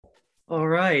All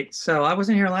right. So I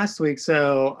wasn't here last week,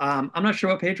 so I'm not sure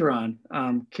what page we're on.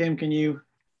 Kim, can you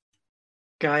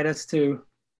guide us to?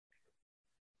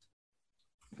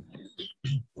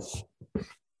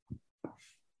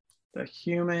 The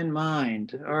human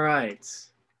mind. All right.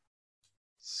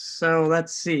 So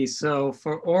let's see. So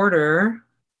for order,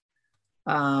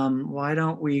 why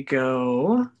don't we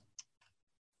go?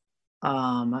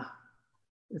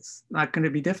 It's not going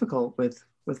to be difficult with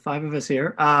five of us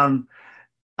here.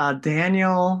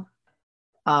 Daniel,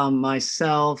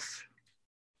 myself,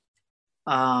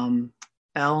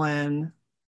 Ellen,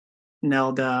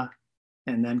 Nelda,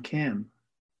 and then Kim.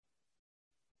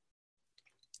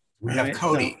 We have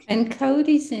Cody. So, and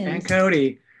Cody's in. And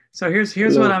Cody. So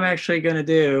here's what I'm actually going to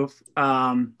do,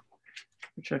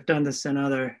 which I've done this in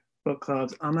other book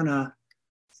clubs. I'm going to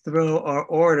throw our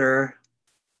order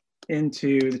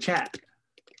into the chat.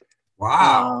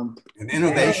 Wow, an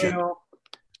innovation.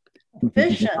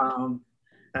 Efficient.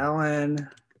 Ellen.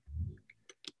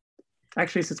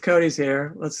 Actually, since Cody's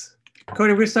here,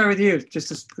 Cody, we'll start with you, just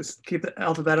to keep it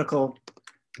alphabetical.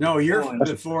 No, you're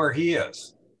before he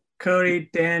is. Cody,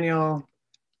 Daniel.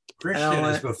 Christian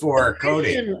Ellen. is before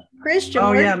Cody. Christian.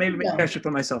 Oh yeah, maybe I should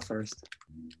put myself first.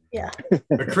 Yeah.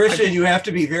 But Christian, you have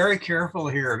to be very careful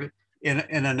here. In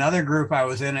another group I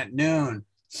was in at noon,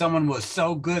 someone was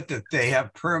so good that they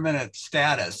have permanent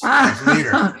status as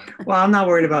leader. Well, I'm not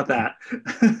worried about that.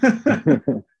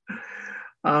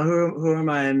 Who am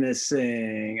I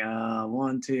missing?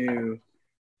 1, 2,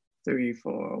 3,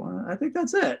 4. 1. I think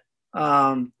that's it.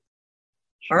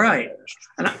 All right,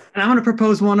 and I'm going to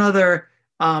propose one other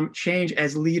change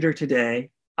as leader today.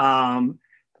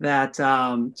 That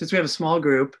since we have a small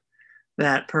group,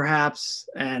 that perhaps,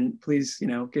 and please,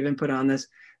 give input on this.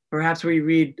 Perhaps we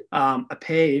read a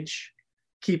page,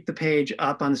 keep the page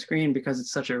up on the screen because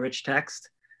it's such a rich text,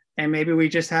 and maybe we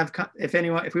just have, if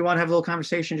we want to have a little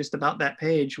conversation just about that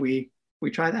page, we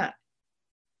try that.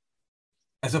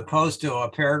 As opposed to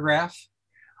a paragraph?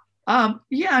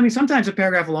 Yeah, I mean, sometimes a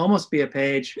paragraph will almost be a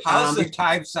page. How's the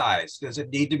type size? Does it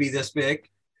need to be this big?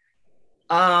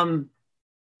 Well,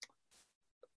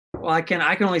 I can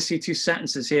only see 2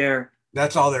 sentences here.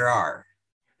 That's all there are.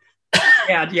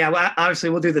 Yeah. Well, obviously,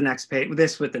 we'll do the next page.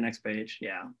 With the next page.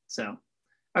 Yeah. So,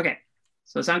 okay.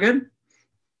 So, sound good?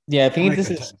 Yeah, I think this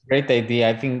is a great idea.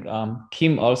 I think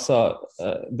Kim also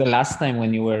the last time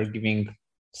when you were giving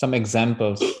some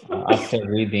examples after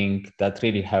reading, that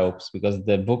really helps because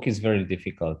the book is very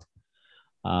difficult.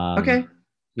 Okay.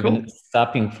 Even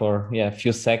stopping for a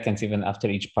few seconds, even after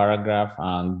each paragraph,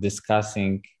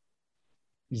 discussing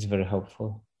is very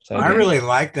helpful. So I really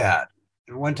like that.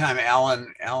 One time,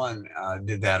 Ellen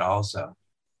did that also.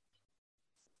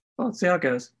 Well, let's see how it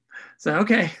goes. So,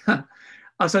 okay.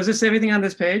 So is this everything on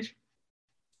this page?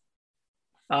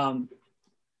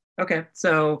 Okay.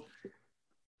 So,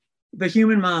 the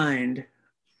human mind.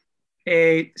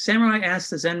 A samurai asked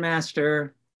the Zen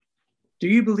master, "Do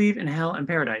you believe in hell and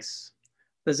paradise?"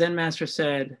 The Zen master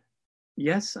said,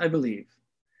 "Yes, I believe."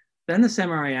 Then the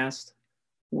samurai asked,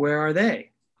 "Where are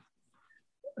they?"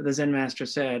 The Zen master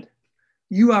said,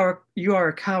 You are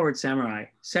a coward, samurai.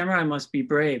 Samurai must be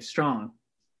brave, strong."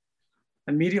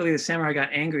 Immediately, the samurai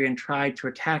got angry and tried to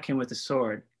attack him with a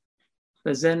sword.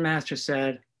 The Zen master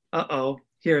said, "Uh-oh,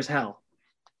 here's hell."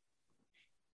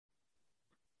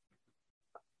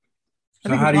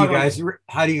 So how do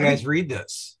you guys read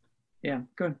this? Yeah,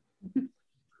 good.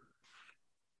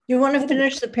 You want to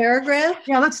finish the paragraph?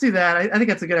 Yeah, let's do that. I think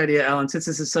that's a good idea, Ellen, since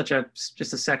this is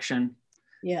just a section.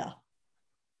 Yeah.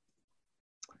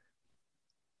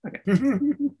 Okay.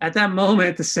 At that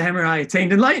moment, the samurai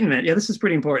attained enlightenment. Yeah, this is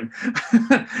pretty important.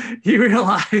 He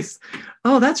realized,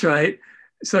 oh, that's right.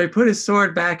 So he put his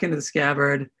sword back into the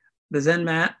scabbard. The Zen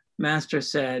master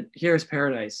said, "Here's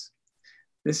paradise."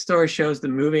 This story shows the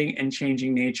moving and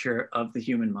changing nature of the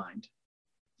human mind.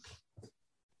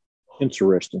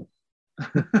 Interesting.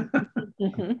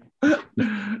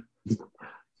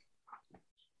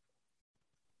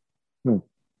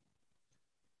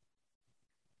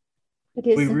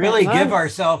 We really give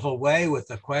ourselves away with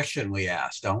the question we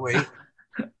ask, don't we?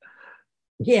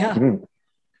 Yeah.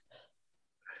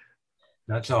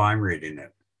 That's how I'm reading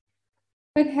it.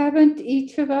 But haven't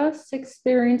each of us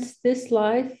experienced this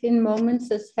life in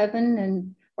moments as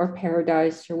heaven or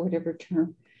paradise or whatever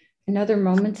term, in other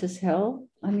moments as hell?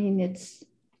 I mean, it's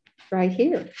right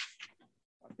here.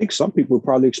 I think some people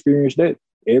probably experience that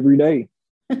every day.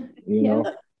 You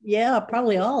know? Yeah,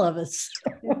 probably all of us.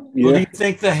 Well, do you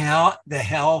think the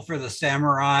hell for the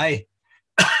samurai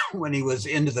when he was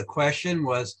into the question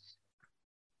was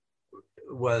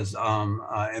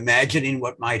imagining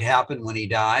what might happen when he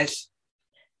dies?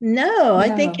 No, I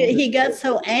think No. he got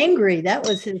so angry. That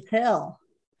was his hell.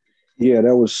 Yeah,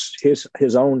 that was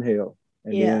his own hell.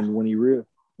 And Yeah. then when he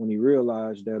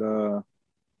realized that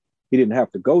he didn't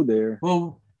have to go there.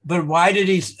 Well, but why did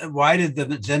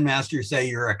the Zen master say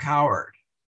you're a coward?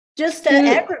 Just to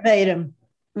aggravate him.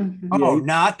 Mhm. Oh, Yeah.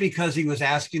 not because he was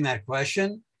asking that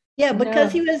question? Yeah,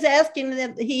 because No. he was asking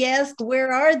them, he asked,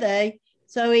 where are they?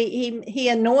 So he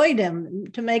annoyed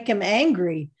him to make him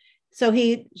angry so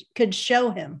he could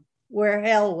show him where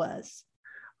hell was.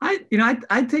 I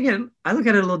look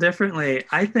at it a little differently.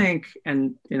 I think,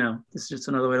 and this is just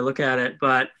another way to look at it,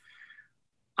 but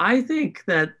I think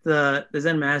that the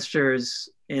Zen masters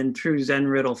in true Zen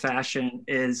riddle fashion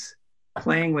is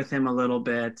playing with him a little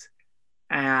bit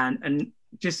and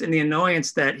just in the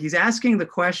annoyance that he's asking the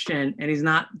question and he's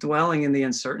not dwelling in the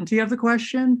uncertainty of the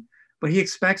question, but he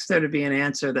expects there to be an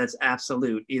answer that's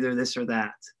absolute, either this or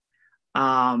that.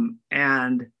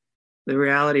 And the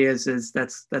reality is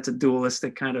that's a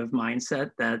dualistic kind of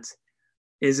mindset that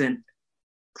isn't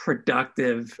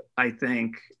productive, I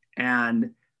think,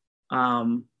 and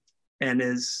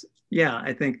is, yeah,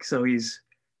 I think so. He's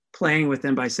playing with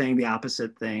him by saying the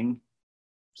opposite thing.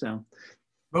 So,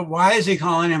 but why is he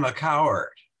calling him a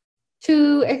coward?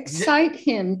 To excite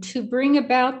him, to bring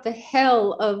about the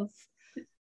hell of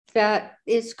that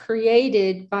is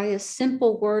created by a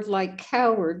simple word like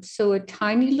coward. So a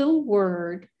tiny little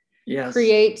word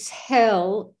creates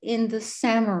hell in the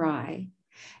samurai.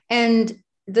 And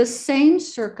the same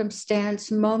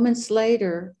circumstance moments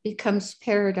later becomes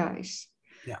paradise.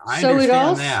 Yeah, I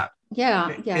understand that. Yeah.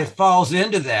 It falls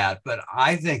into that, but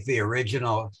I think the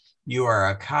original "you are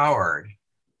a coward"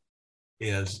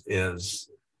 is,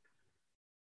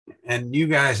 and you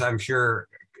guys, I'm sure,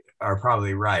 are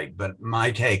probably right, but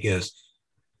my take is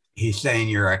he's saying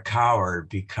you're a coward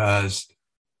because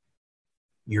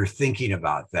you're thinking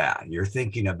about that. You're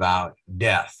thinking about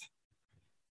death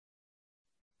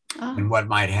and what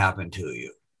might happen to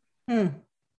you.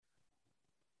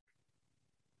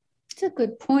 It's a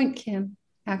good point, Kim,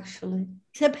 actually.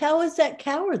 Except how is that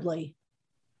cowardly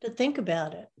to think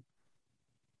about it?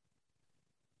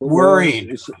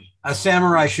 Worrying. A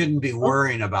samurai shouldn't be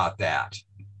worrying about that.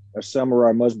 A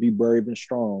samurai must be brave and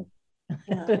strong.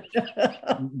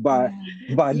 by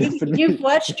definition. You've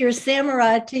watched your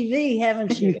samurai TV,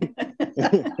 haven't you?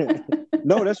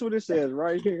 No, that's what it says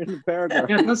right here in the paragraph.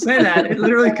 Yeah, don't say that. It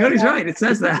literally, Cody's right. It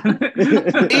says that.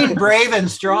 Being brave and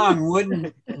strong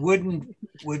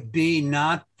would be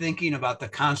not thinking about the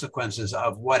consequences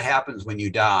of what happens when you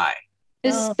die.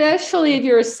 Especially if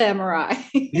you're a samurai.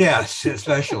 Yes,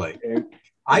 especially.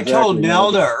 I told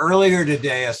Nelda earlier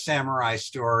today a samurai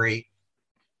story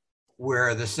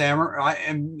where the samurai,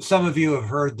 and some of you have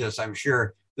heard this, I'm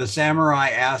sure. The samurai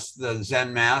asked the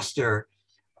Zen master,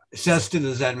 says to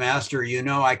the Zen master,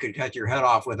 I could cut your head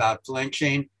off without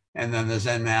flinching. And then the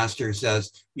Zen master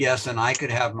says, yes, and I could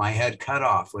have my head cut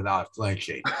off without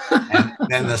flinching. And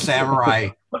then the samurai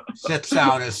sits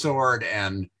down his sword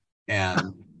and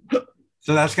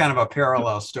so that's kind of a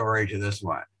parallel story to this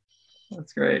one.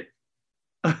 That's great.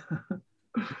 All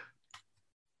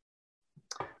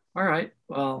right.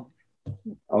 Well,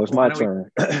 it's my turn.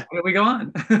 Why don't we go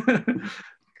on?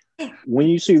 When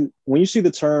you see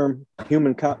the term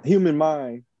human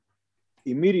mind,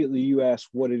 immediately you ask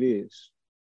what it is.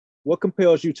 What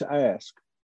compels you to ask?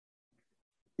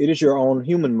 It is your own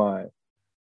human mind.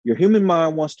 Your human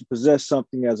mind wants to possess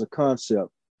something as a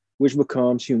concept, which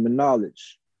becomes human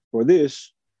knowledge. For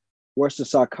this, Western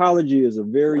psychology is a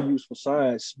very useful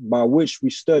science by which we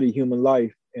study human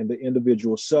life and the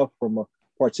individual self from a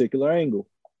particular angle.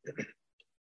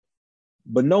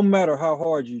 But no matter how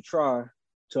hard you try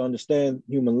to understand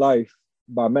human life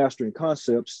by mastering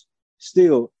concepts,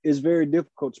 still, it's very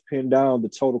difficult to pin down the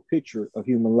total picture of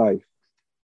human life.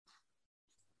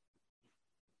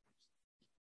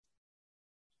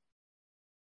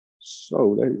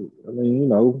 So, I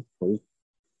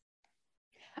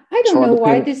don't know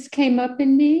why this came up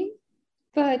in me,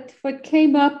 but what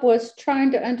came up was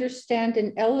trying to understand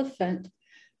an elephant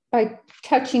by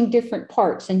touching different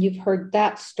parts, and you've heard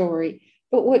that story.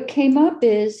 But what came up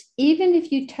is, even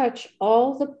if you touch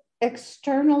all the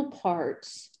external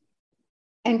parts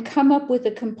and come up with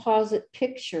a composite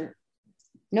picture,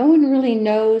 no one really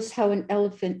knows how an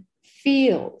elephant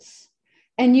feels.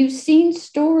 And you've seen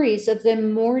stories of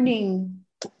them mourning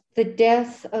the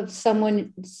death of some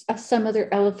other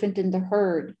elephant in the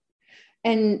herd.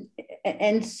 And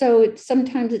so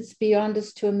sometimes it's beyond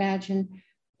us to imagine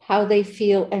how they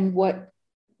feel and what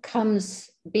comes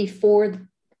before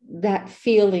that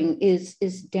feeling is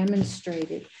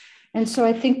demonstrated. And so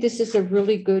I think this is a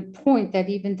really good point, that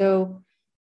even though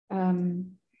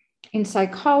in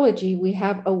psychology, we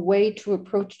have a way to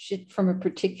approach it from a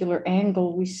particular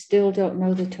angle. We still don't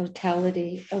know the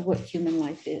totality of what human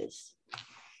life is.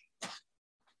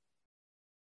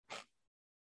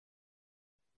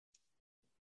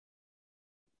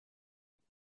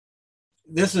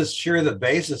 This is sure the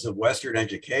basis of Western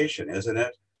education, isn't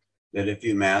it? That if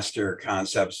you master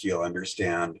concepts, you'll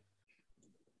understand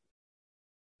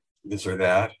this or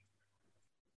that.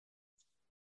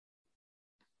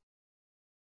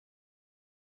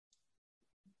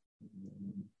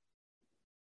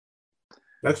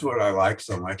 That's what I like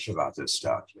so much about this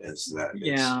stuff, is that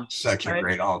it's such a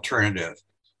great alternative.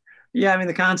 Yeah, I mean,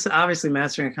 the concept, obviously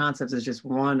mastering a concept is just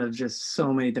one of just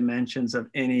so many dimensions of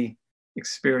any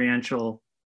experiential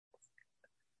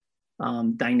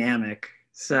dynamic.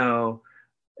 So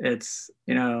it's,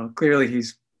 you know, clearly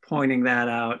he's pointing that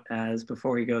out as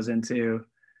before he goes into,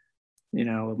 you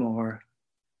know, a more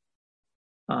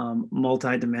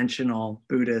multi-dimensional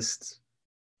Buddhist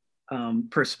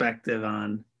perspective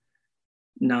on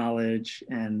knowledge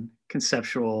and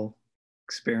conceptual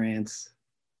experience.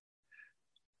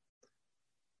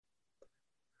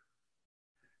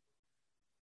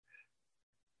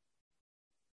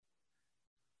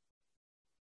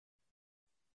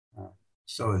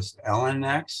 So is Ellen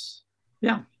next?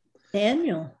 Yeah.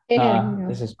 Daniel.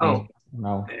 This is me.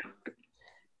 No.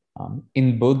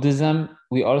 In Buddhism,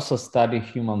 we also study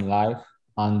human life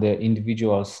and the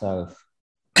individual self.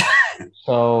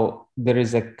 So there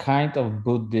is a kind of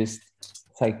Buddhist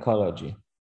psychology.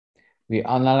 We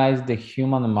analyze the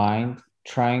human mind,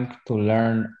 trying to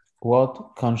learn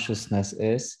what consciousness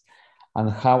is and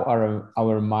how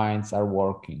our minds are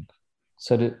working.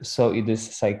 So it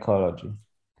is psychology.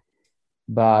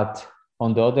 But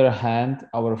on the other hand,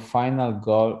 our final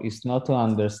goal is not to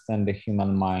understand the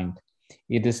human mind.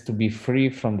 It is to be free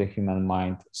from the human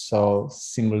mind. So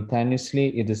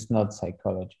simultaneously, it is not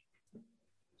psychology.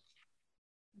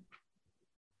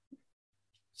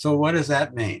 So what does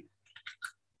that mean?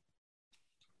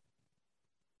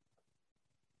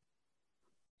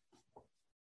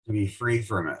 To be free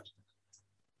from it.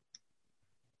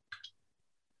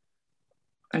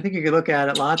 I think you could look at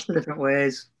it lots of different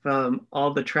ways, from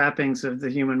all the trappings of the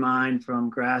human mind, from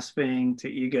grasping to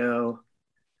ego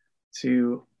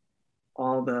to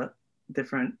all the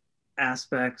different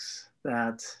aspects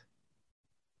that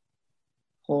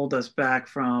hold us back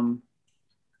from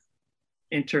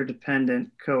interdependent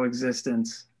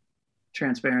coexistence,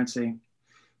 transparency.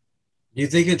 Do you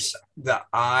think it's the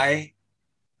I?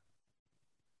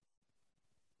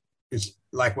 It's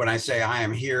like when I say I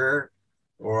am here,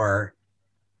 or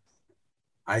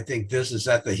I think this, is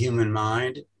that the human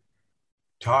mind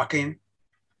talking?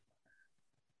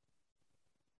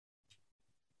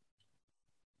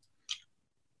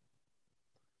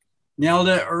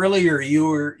 Nelda, earlier you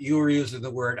were using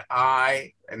the word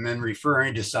I and then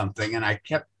referring to something, and I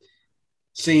kept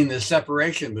seeing the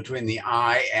separation between the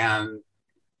I and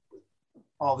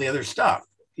all the other stuff,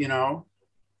 you know?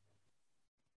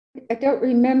 I don't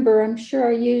remember. I'm sure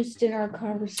I used in our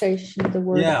conversation the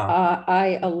word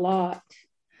I a lot.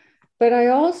 But I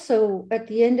also, at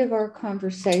the end of our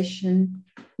conversation,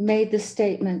 made the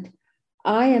statement,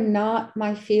 I am not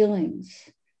my feelings.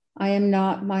 I am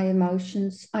not my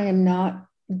emotions. I am not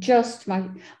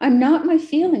I'm not my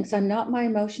feelings. I'm not my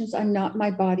emotions. I'm not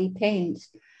my body pains.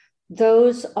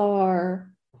 Those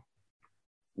are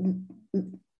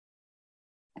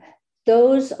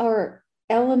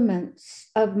elements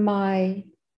of my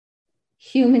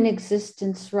human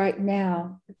existence right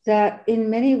now that in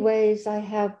many ways I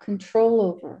have control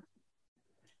over.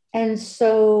 And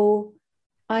so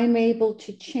I'm able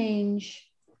to change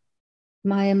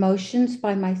my emotions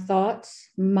by my thoughts,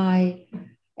 my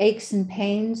aches and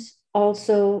pains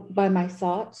also by my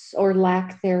thoughts or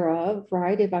lack thereof,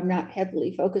 right? If I'm not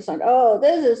heavily focused on, oh,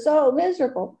 this is so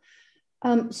miserable.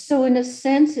 So in a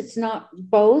sense, it's not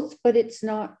both, but it's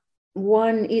not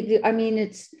one. I mean,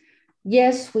 it's,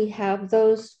 yes, we have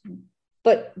those,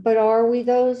 but are we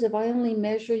those? If I only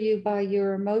measure you by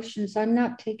your emotions, I'm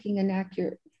not taking an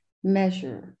accurate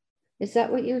measure. Is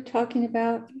that what you're talking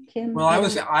about, Kim? Well, I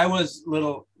was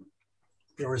little,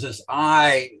 there was this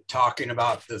I talking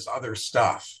about this other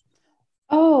stuff.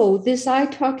 Oh, this I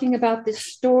talking about this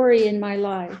story in my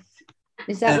life.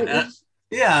 Is that what you're?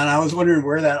 Yeah, and I was wondering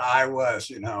where that I was,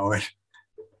 you know.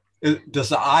 Does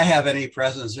the I have any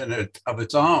presence in it of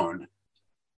its own?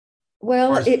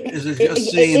 Well, is it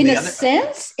just seeing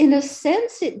in a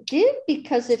sense, it did,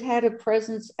 because it had a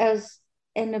presence as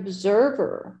an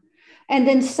observer. And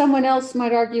then someone else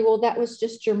might argue, well, that was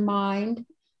just your mind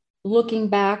looking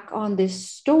back on this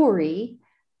story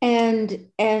and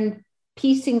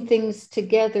piecing things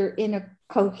together in a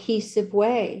cohesive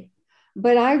way.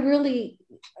 But I really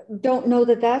don't know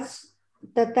that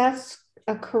that's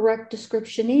a correct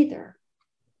description either.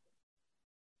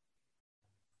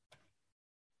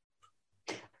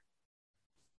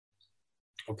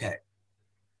 Okay.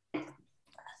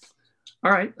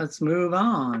 All right, let's move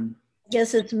on.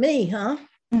 Guess it's me, huh?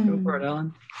 Go for it,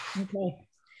 Ellen. Okay.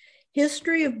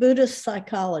 History of Buddhist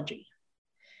psychology.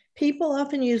 People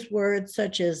often use words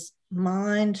such as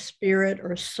mind, spirit,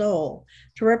 or soul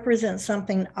to represent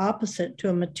something opposite to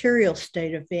a material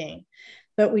state of being,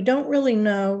 but we don't really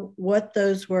know what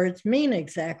those words mean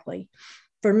exactly.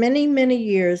 For many, many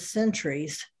years,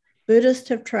 centuries, Buddhists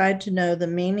have tried to know the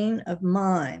meaning of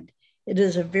mind. It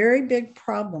is a very big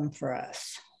problem for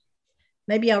us.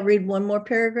 Maybe I'll read one more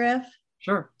paragraph.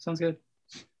 Sure, sounds good.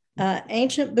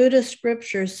 Ancient Buddhist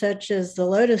scriptures such as the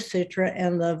Lotus Sutra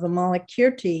and the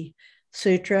Vimalakirti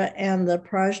Sutra and the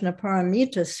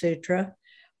Prajnaparamita Sutra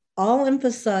all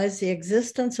emphasize the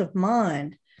existence of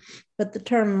mind, but the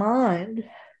term mind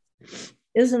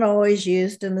isn't always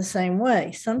used in the same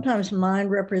way. Sometimes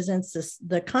mind represents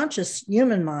the conscious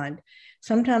human mind.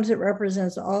 Sometimes it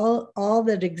represents all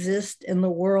that exists in the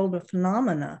world of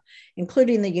phenomena,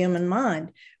 including the human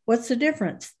mind. What's the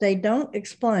difference? They don't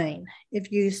explain.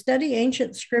 If you study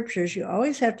ancient scriptures, you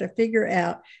always have to figure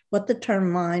out what the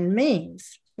term mind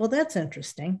means. Well, that's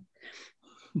interesting.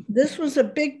 This was a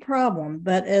big problem,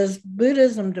 but as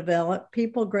Buddhism developed,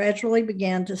 people gradually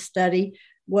began to study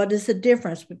what is the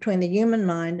difference between the human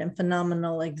mind and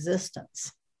phenomenal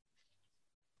existence.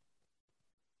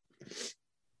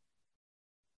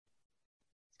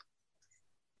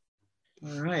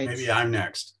 All right. Maybe I'm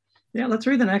next. Yeah, let's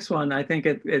read the next one. I think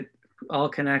it all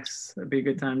connects. It'd be a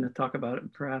good time to talk about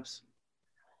it, perhaps.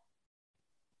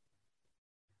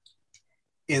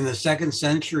 In the 2nd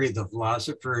century, the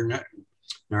philosopher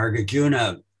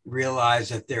Nagarjuna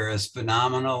realized that there is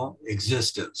phenomenal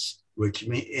existence, which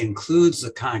includes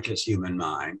the conscious human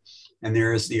mind, and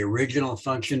there is the original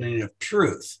functioning of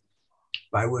truth,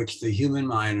 by which the human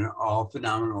mind and all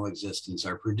phenomenal existence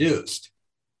are produced.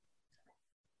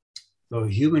 Though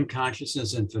human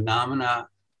consciousness and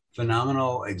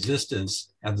phenomenal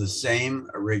existence have the same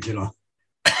original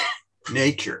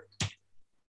nature.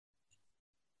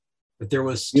 But there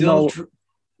was still,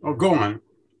 go on.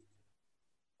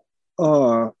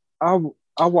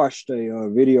 I watched a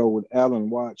video with Alan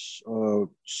Watts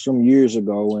some years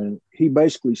ago, and he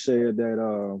basically said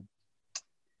that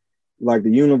like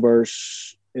the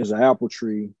universe is an apple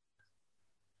tree,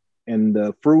 and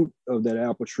the fruit of that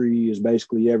apple tree is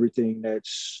basically everything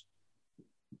that's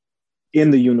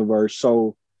in the universe.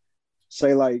 So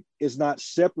say like it's not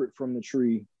separate from the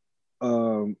tree.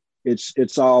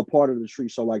 It's all part of the tree.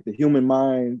 So like the human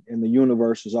mind and the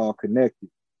universe is all connected.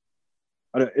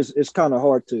 It's kind of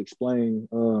hard to explain.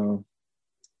 I'm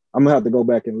gonna have to go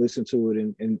back and listen to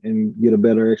it and get a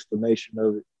better explanation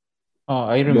of it. Oh,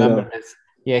 I remember this.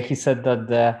 Yeah, he said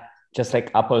that just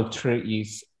like apple tree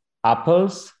is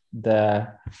apples, the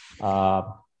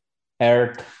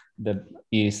earth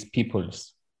is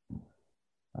peoples.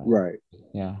 Right.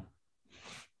 Yeah.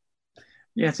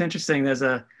 Yeah, it's interesting. There's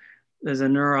a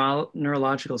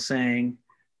neurological saying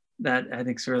that I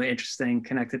think is really interesting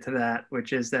connected to that,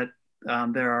 which is that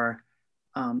there are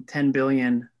 10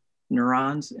 billion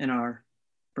neurons in our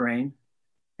brain,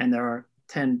 and there are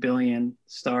 10 billion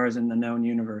stars in the known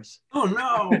universe. Oh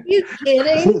no! Are you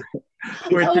kidding?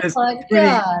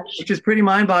 Which is pretty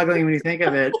mind-boggling when you think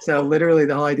of it. So literally,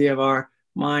 the whole idea of our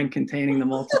mind containing the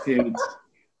multitudes.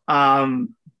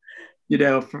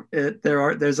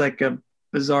 There's like a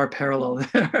bizarre parallel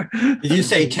there. Did you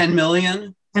say 10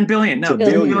 million? 10 billion. No, 10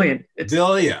 billion. It's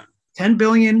billion. 10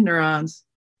 billion neurons,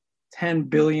 10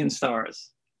 billion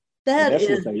stars. That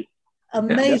is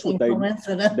amazing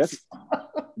coincidence.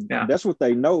 That's what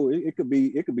they know. It could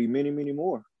be many, many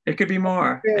more. It could be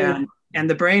more. Really? And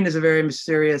the brain is a very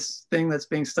mysterious thing that's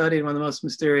being studied. One of the most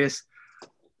mysterious,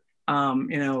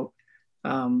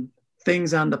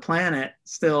 things on the planet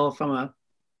still from a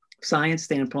science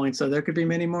standpoint. So there could be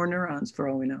many more neurons for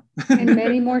all we know. And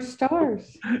many more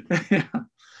stars. Yeah.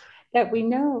 That we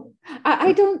know.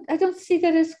 I don't see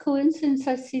that as coincidence.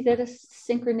 I see that as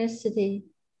synchronicity.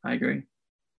 I agree.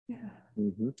 Yeah.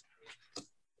 Mm-hmm.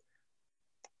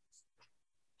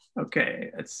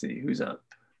 Okay, let's see who's up.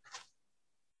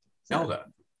 Nelda.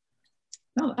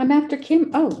 I'm after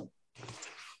Kim. Oh.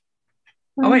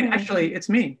 Oh wait, actually, it's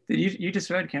me. You just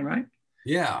read Kim, right?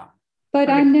 Yeah. But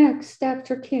okay. I'm next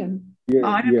after Kim. Yeah,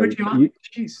 I didn't put you on.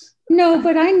 Jeez. No,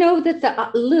 but I know that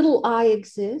the little I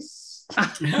exists.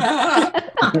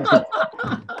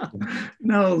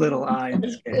 No little eye in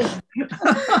this case.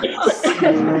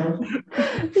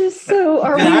 So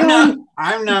are we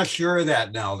I'm not sure of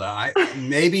that, Nelda.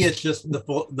 Maybe it's just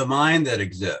the mind that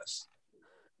exists.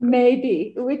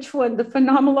 Maybe. Which one? The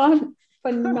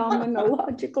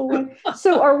phenomenological one.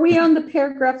 So are we on the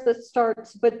paragraph that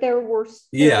starts, but there was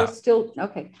still,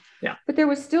 okay. Yeah. But there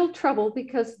was still trouble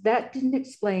because that didn't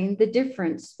explain the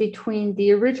difference between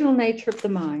the original nature of the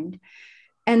mind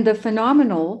and the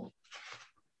phenomenal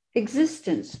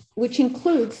existence, which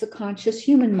includes the conscious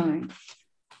human mind.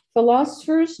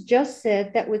 Philosophers just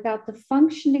said that without the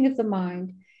functioning of the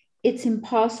mind, it's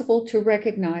impossible to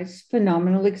recognize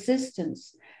phenomenal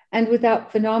existence. And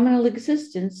without phenomenal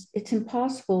existence, it's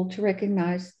impossible to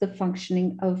recognize the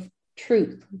functioning of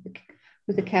truth,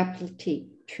 with a capital T,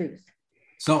 truth.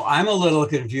 So I'm a little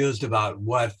confused about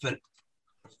what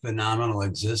phenomenal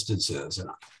existence is.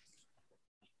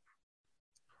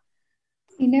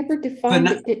 He never defined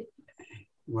it.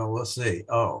 Well, we'll see.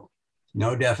 Oh,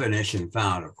 no definition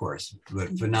found, of course,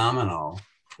 but phenomenal.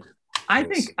 I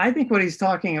think what he's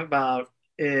talking about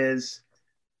is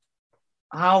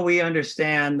how we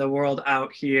understand the world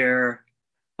out here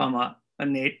from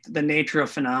the nature of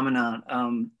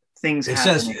phenomenon. Things it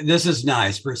happening. Says this is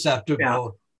nice,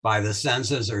 perceptible by the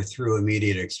senses or through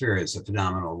immediate experience, a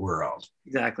phenomenal world.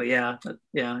 Exactly. Yeah.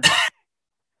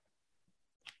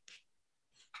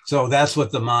 So that's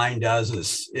what the mind does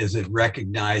is it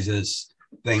recognizes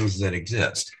things that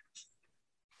exist,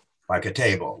 like a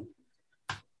table.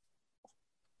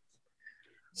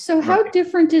 So how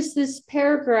different is this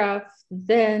paragraph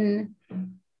than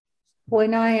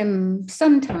when I am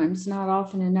sometimes, not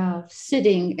often enough,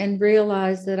 sitting and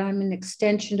realize that I'm an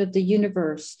extension of the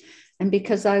universe? And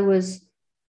because I was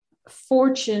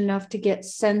fortunate enough to get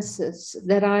senses,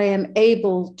 that I am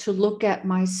able to look at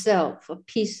myself, a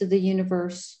piece of the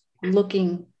universe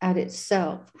looking at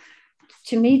itself.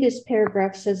 To me, this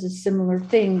paragraph says a similar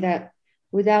thing, that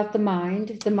without the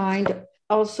mind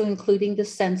also including the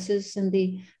senses and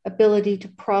the ability to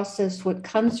process what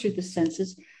comes through the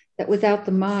senses, that without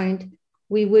the mind,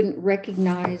 we wouldn't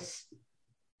recognize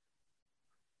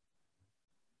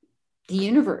the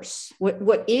universe,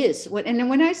 what is. And then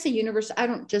when I say universe, I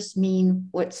don't just mean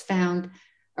what's found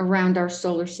around our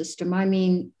solar system. I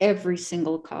mean every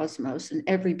single cosmos and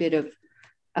every bit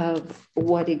of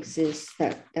what exists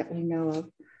that we know of.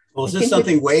 Well, is this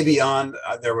something way beyond?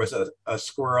 There was a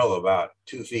squirrel about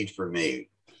 2 feet from me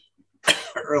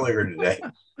earlier today.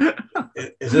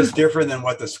 Is this different than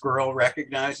what the squirrel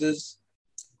recognizes?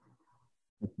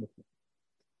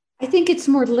 I think it's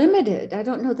more limited. I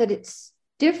don't know that it's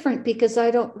different because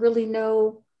I don't really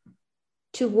know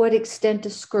to what extent a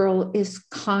squirrel is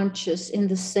conscious in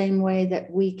the same way that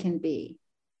we can be.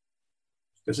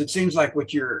 Because it seems like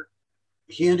what you're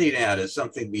hinting at is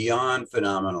something beyond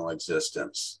phenomenal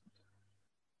existence.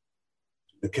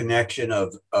 The connection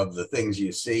of the things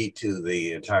you see to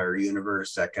the entire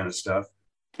universe, that kind of stuff.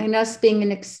 And us being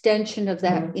an extension of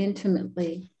that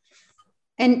intimately.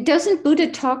 And doesn't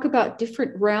Buddha talk about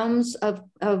different realms of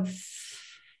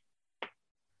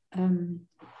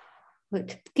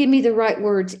give me the right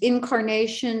words,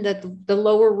 incarnation, that the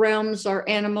lower realms are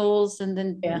animals and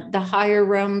then the higher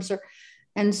realms are.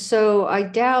 And so I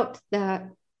doubt that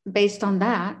based on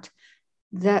that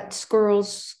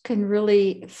squirrels can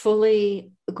really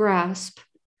fully grasp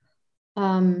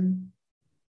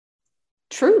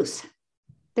truth.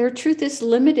 Their truth is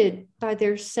limited by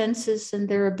their senses and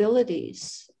their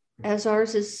abilities, as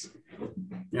ours is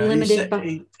limited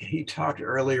by. He talked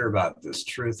earlier about this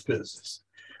truth business.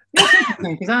 That's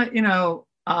interesting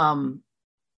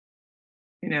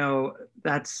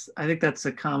because I think that's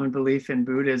a common belief in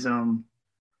Buddhism.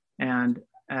 And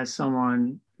as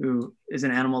someone who is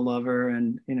an animal lover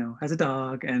and, has a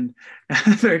dog and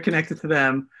very connected to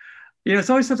them, it's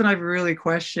always something I've really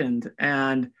questioned.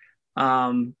 And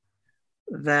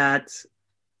that,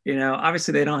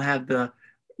 obviously they don't have the,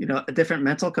 a different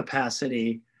mental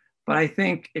capacity. But I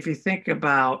think if you think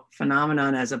about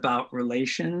phenomenon as about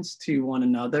relations to one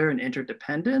another and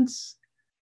interdependence,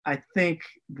 I think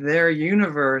their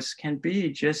universe can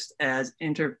be just as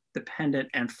interdependent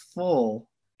and full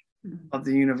of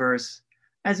the universe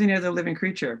as any other living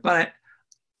creature. But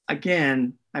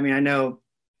again, I know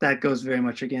that goes very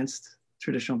much against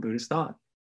traditional Buddhist thought,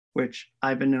 which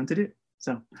I've been known to do.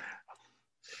 So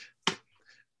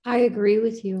I agree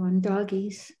with you on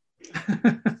doggies.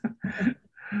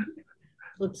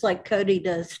 Looks like Cody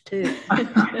does too.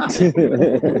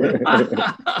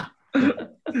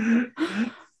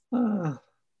 All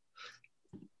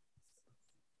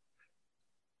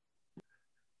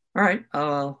right.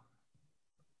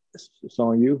 It's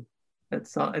on you.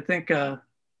 That's all. I think.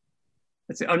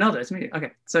 Let's see. Oh no, that's me.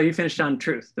 Okay, so you finished on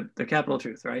truth, the capital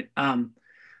truth, right? The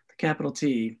capital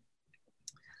T.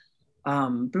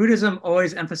 Buddhism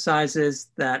always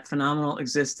emphasizes that phenomenal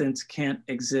existence can't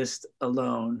exist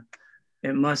alone.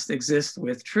 It must exist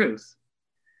with truth.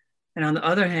 And on the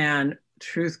other hand,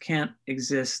 truth can't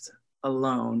exist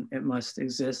alone. It must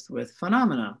exist with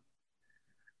phenomena.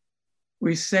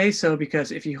 We say so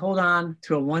because if you hold on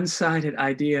to a one-sided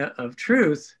idea of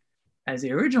truth as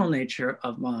the original nature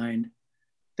of mind,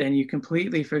 then you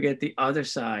completely forget the other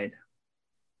side.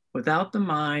 Without the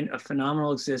mind of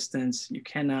phenomenal existence, you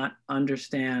cannot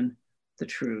understand the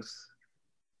truth.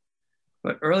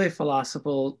 But early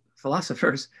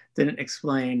philosophers didn't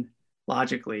explain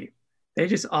logically. They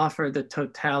just offered the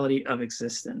totality of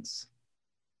existence.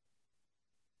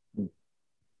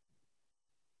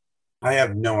 I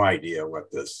have no idea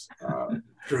what this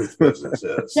truth business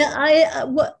is. Yeah,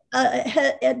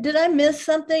 did I miss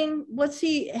something?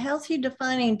 How's he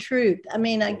defining truth? I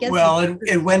mean, I guess. Well,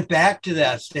 it went back to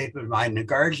that statement by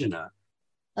Nagarjuna.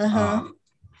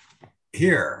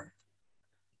 Here.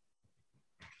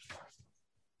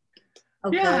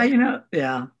 Okay.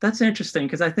 Yeah, that's interesting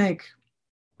because I think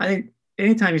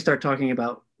anytime you start talking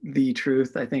about the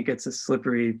truth, I think it's a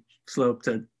slippery slope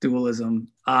to dualism.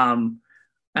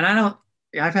 And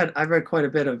I've read quite a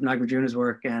bit of Nagarjuna's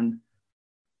work, and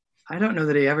I don't know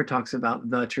that he ever talks about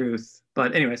the truth.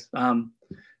 But anyways, I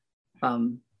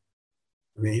mean,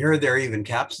 here they're even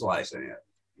capsulizing it.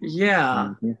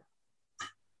 Yeah. Mm-hmm.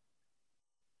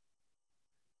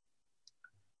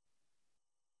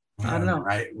 I don't know.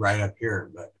 Right up here,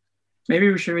 but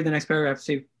maybe we should read the next paragraph,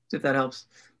 see if that helps.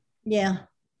 Yeah.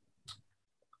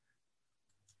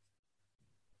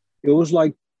 It was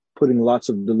like putting lots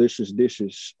of delicious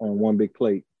dishes on one big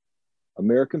plate.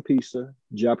 American pizza,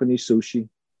 Japanese sushi,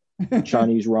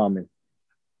 Chinese ramen.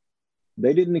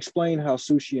 They didn't explain how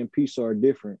sushi and pizza are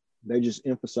different. They just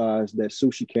emphasized that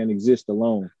sushi can't exist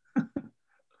alone.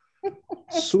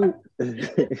 Sushi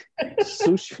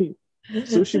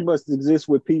must exist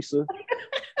with pizza.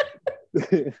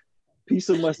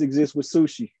 Pizza must exist with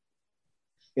sushi.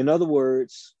 In other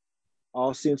words,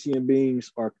 all sentient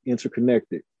beings are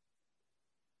interconnected.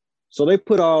 So they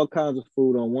put all kinds of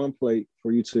food on one plate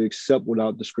for you to accept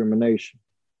without discrimination.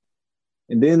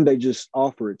 And then they just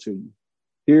offer it to you.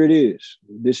 Here it is.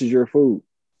 This is your food.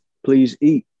 Please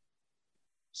eat.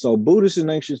 So Buddhists in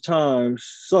ancient times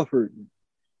suffered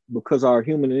because our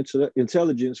human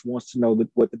intelligence wants to know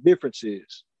what the difference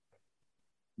is.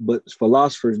 But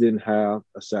philosophers didn't have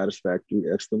a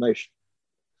satisfactory explanation.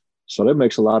 So that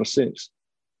makes a lot of sense.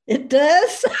 It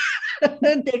does?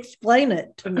 Explain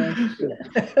it to me.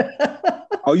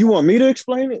 Oh, you want me to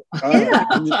explain it?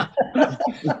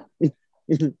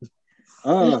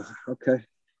 Yeah. Okay.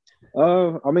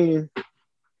 I mean,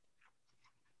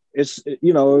 it's,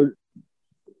 the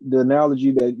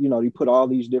analogy that, you put all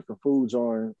these different foods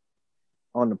on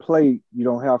the plate, you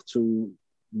don't have to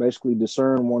basically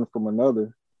discern one from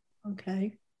another.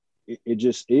 Okay. It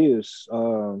just is.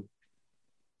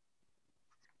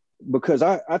 Because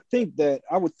I would think that,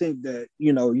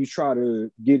 you try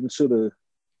to get into the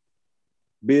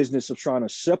business of trying to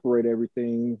separate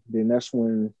everything, then that's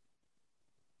when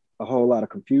a whole lot of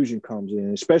confusion comes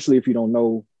in, especially if you don't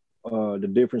know the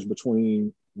difference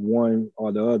between one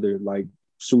or the other, like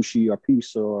sushi or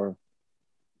pizza or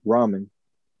ramen.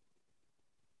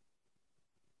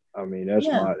 I mean, that's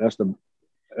the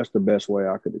best way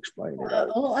I could explain it.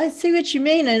 Well, I see what you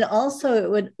mean. And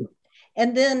also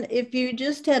and then if you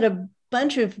just had a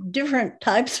bunch of different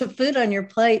types of food on your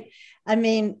plate, I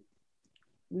mean,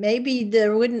 maybe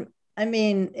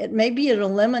maybe it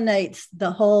eliminates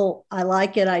the whole, I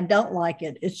like it, I don't like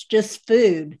it. It's just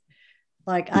food.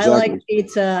 Like, exactly. I like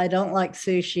pizza, I don't like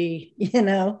sushi,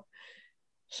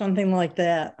 something like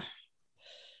that.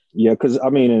 Yeah, because I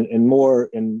mean, in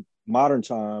modern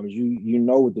times, you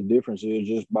know what the difference is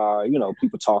just by,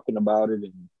 people talking about it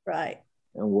and right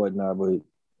and whatnot. But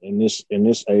in this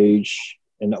age,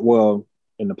 in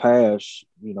the past,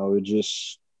 it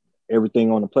just,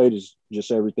 everything on the plate is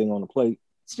just everything on the plate.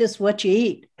 It's just what you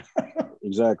eat.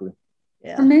 Exactly.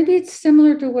 Yeah. Or maybe it's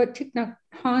similar to what Thich Nhat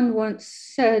Hanh once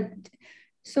said.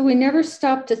 So we never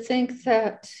stop to think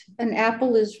that an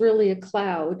apple is really a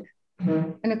cloud,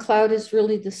 and a cloud is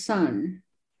really the sun,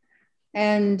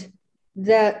 and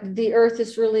that the earth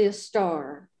is really a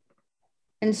star.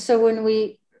 And so when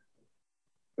we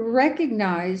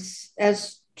recognize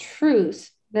as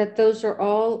truth that those are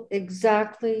all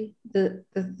exactly the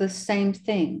same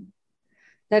thing,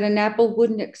 that an apple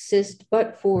wouldn't exist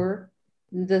but for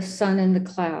the sun and the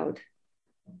cloud,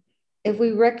 if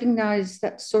we recognize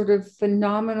that sort of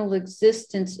phenomenal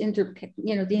existence, the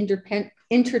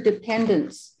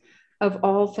interdependence of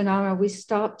all phenomena, we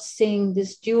stop seeing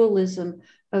this dualism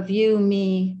of you,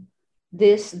 me,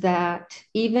 this, that,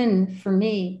 even for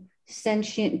me,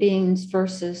 sentient beings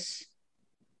versus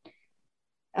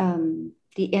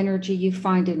the energy you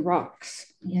find in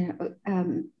rocks,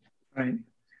 Right.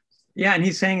 Yeah, and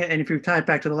he's saying, and if you tie it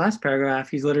back to the last paragraph,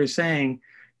 he's literally saying,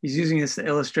 he's using this to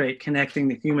illustrate connecting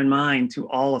the human mind to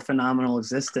all of phenomenal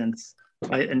existence,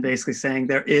 right? And basically saying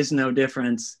there is no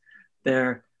difference.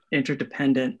 They're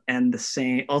interdependent and the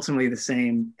same, ultimately the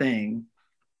same thing.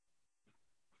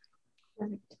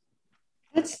 Right.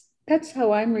 That's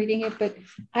how I'm reading it, but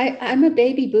I'm a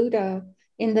baby Buddha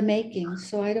in the making,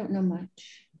 so I don't know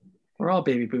much. We're all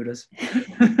baby Buddhas.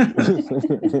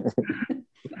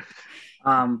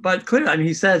 But clearly, I mean,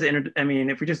 he says,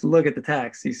 if we just look at the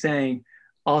text, he's saying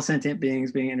all sentient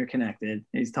beings being interconnected.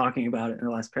 He's talking about it in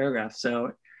the last paragraph.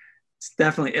 So it's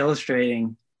definitely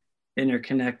illustrating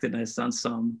interconnectedness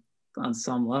on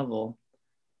some level.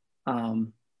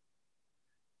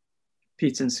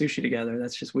 Pizza and sushi together,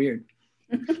 that's just weird.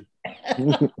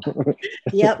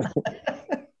 Yep.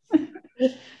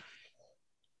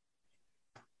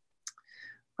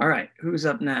 All right, who's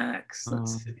up next?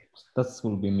 Let's see. That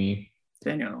will be me.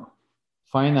 Daniel.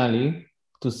 Finally,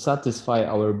 to satisfy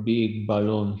our big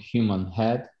balloon human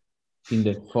head, in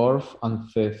the 4th and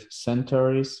 5th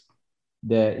centuries,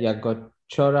 the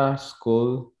Yogacara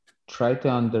school tried to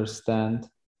understand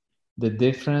the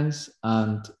difference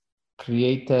and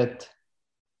created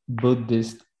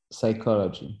Buddhist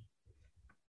psychology.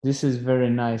 This is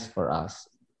very nice for us.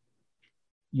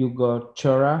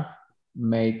 Yogacara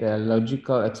made a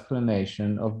logical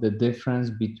explanation of the difference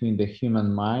between the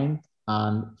human mind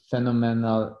and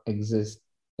phenomenal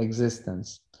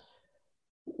existence.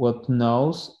 What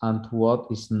knows and what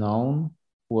is known,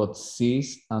 what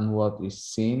sees and what is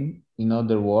seen, in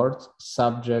other words,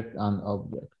 subject and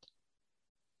object.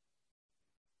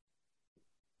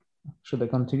 Should I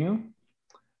continue?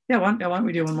 Yeah, why don't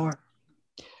we do one more?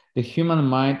 The human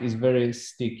mind is very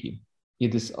sticky.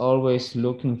 It is always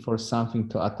looking for something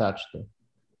to attach to.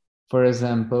 For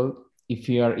example, if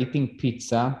you are eating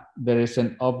pizza, there is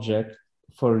an object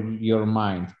for your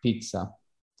mind, pizza.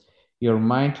 Your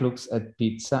mind looks at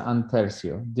pizza and tells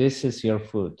you, this is your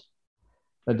food.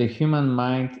 But the human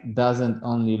mind doesn't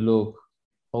only look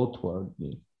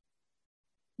outwardly,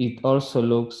 it also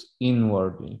looks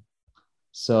inwardly.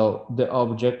 So the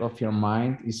object of your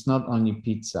mind is not only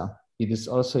pizza, it is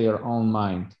also your own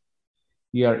mind.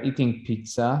 You are eating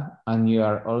pizza and you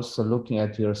are also looking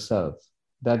at yourself.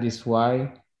 That is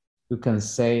why you can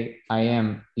say, I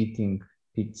am eating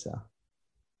pizza.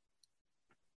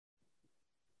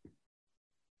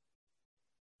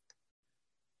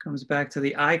 Comes back to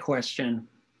the I question.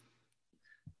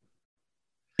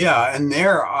 Yeah, and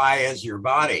their I is your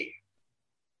body.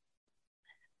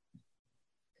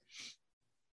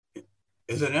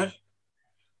 Isn't it?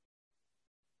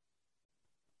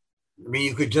 I mean,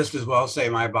 you could just as well say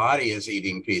my body is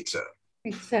eating pizza.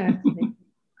 Exactly.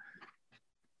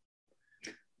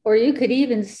 Or you could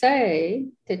even say,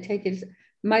 to take it,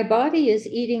 my body is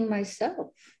eating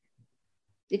myself.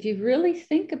 If you really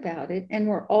think about it, and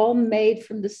we're all made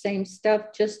from the same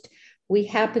stuff, just we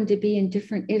happen to be in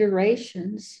different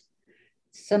iterations.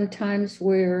 Sometimes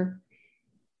we're,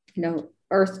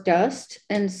 earth dust,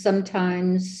 and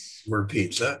sometimes we're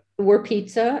pizza,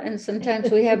 and sometimes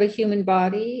we have a human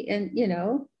body, and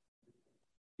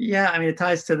Yeah, I mean, it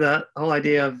ties to the whole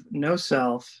idea of no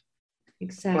self.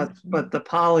 Exactly. But the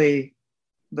Pali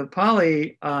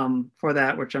for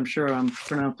that, which I'm sure I'm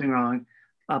pronouncing wrong,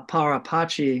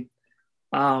 Parapachi,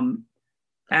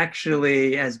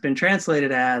 actually has been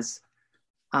translated as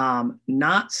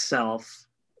not self,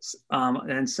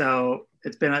 and so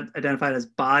it's been identified as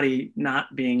body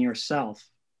not being yourself.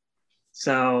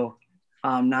 So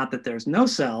not that there's no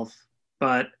self,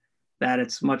 but that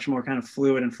it's much more kind of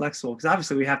fluid and flexible, because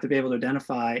obviously we have to be able to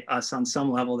identify us on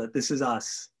some level, that this is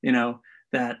us,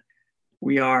 that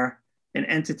we are an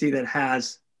entity that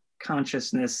has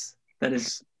consciousness, that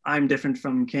is, I'm different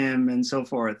from Kim and so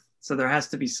forth. So there has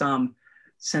to be some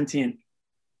sentient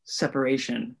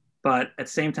separation, but at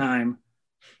the same time,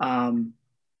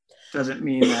 doesn't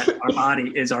mean that our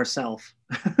body is ourself.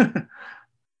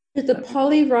 Do the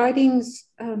Pali writings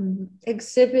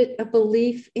exhibit a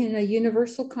belief in a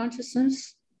universal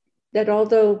consciousness, that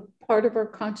although part of our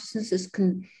consciousness is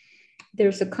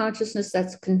there's a consciousness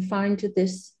that's confined to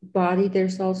this body,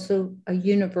 there's also a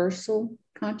universal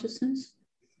consciousness?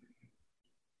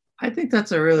 I think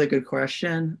that's a really good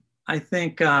question. I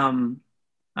think I'm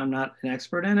not an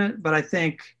expert in it, but I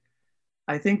think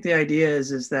I think the idea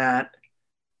is that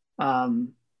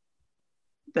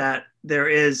that there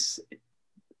is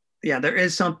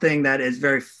something that is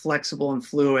very flexible and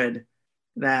fluid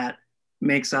that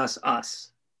makes us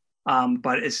us,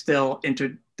 but is still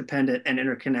interdependent and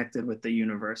interconnected with the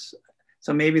universe.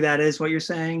 So maybe that is what you're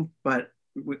saying, but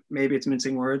maybe it's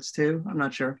mincing words too. I'm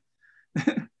not sure.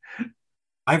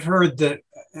 I've heard that,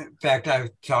 in fact,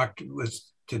 I've talked with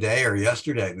today or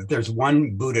yesterday that there's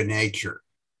one Buddha nature.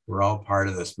 We're all part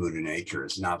of this Buddha nature.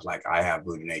 It's not like I have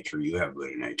Buddha nature, you have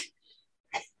Buddha nature.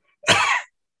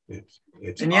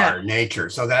 It's our nature.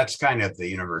 So that's kind of the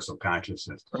universal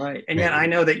consciousness. Right. And yet I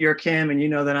know that you're Kim and you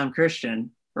know that I'm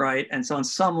Christian, right? And so on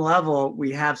some level,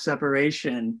 we have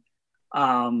separation,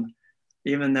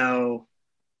 even though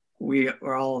we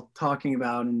are all talking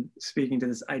about and speaking to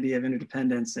this idea of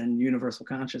interdependence and universal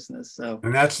consciousness. So,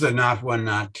 and that's the not one,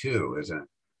 not two, isn't it?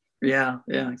 Yeah,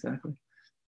 exactly.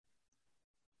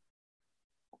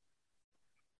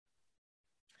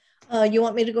 You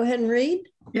want me to go ahead and read?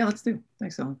 Yeah, let's do.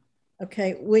 Thanks, Ellen.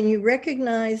 Okay. When you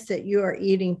recognize that you are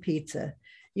eating pizza,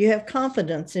 you have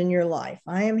confidence in your life.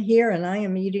 I am here and I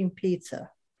am eating pizza.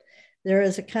 There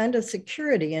is a kind of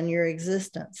security in your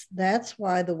existence. That's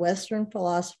why the Western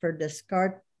philosopher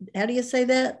Descartes, how do you say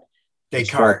that?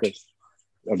 Descartes.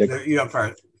 You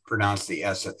don't pronounce the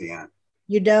S at the end.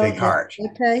 You don't? Descartes.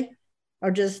 Okay. Or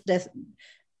just Descartes.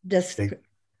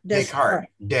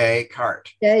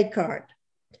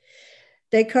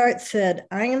 Descartes said,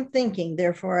 I am thinking,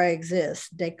 therefore I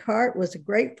exist. Descartes was a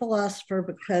great philosopher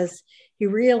because he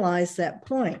realized that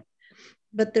point.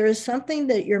 But there is something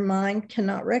that your mind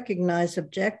cannot recognize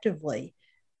objectively.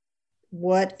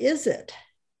 What is it?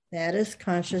 That is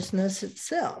consciousness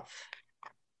itself.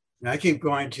 And I keep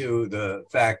going to the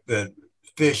fact that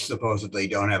fish supposedly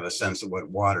don't have a sense of what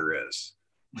water is.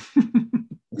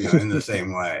 In the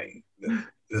same way.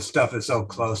 The stuff is so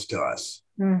close to us.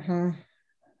 Mm-hmm.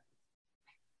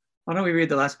 Why don't we read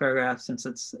the last paragraph since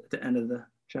it's at the end of the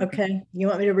chapter? Okay. You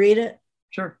want me to read it?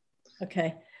 Sure.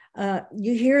 Okay.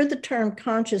 You hear the term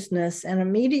consciousness and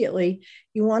immediately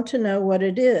you want to know what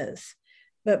it is.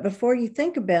 But before you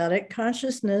think about it,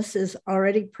 consciousness is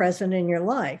already present in your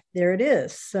life. There it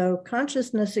is. So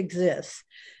consciousness exists,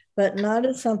 but not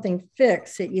as something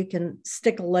fixed that you can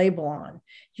stick a label on.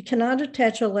 You cannot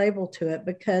attach a label to it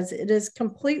because it is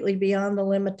completely beyond the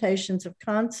limitations of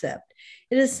concept.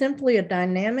 It is simply a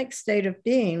dynamic state of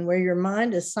being where your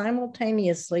mind is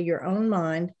simultaneously your own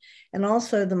mind and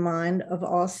also the mind of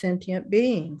all sentient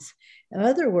beings. In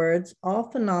other words,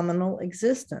 all phenomenal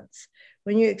existence.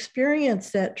 When you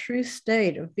experience that true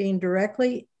state of being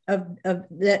directly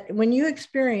when you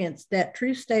experience that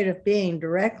true state of being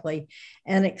directly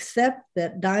and accept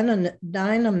that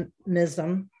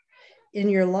dynamism in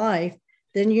your life,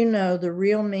 then you know the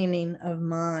real meaning of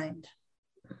mind.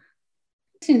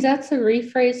 Seems that's a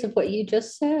rephrase of what you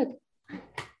just said.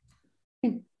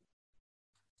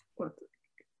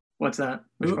 What's that?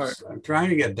 Which part? I'm trying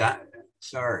to get that.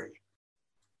 Sorry.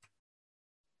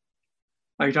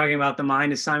 Are you talking about the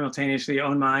mind is simultaneously your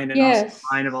own mind and also the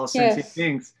mind of all sentient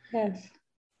beings? Yes.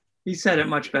 He said it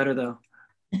much better though.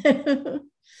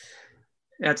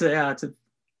 It's a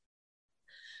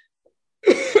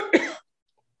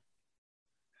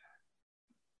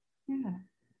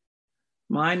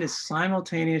mind is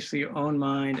simultaneously your own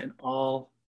mind and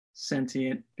all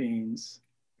sentient beings.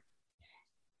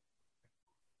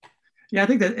 Yeah, I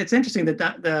think that it's interesting that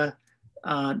the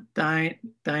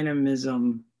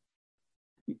dynamism,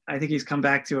 I think he's come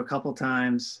back to a couple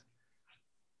times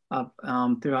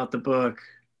throughout the book,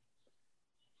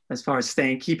 as far as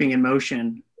keeping in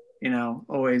motion,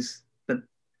 always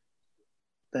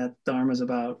that Dharma is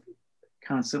about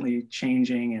constantly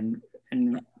changing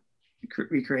and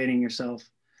recreating yourself.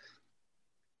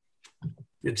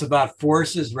 It's about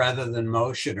forces rather than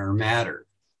motion or matter.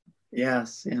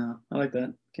 Yes, yeah, I like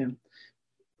that, Kim.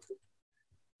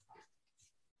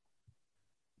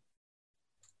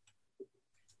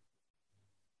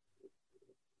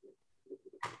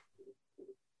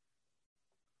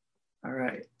 All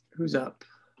right, who's up?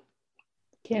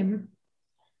 Kim.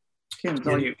 Kim, it's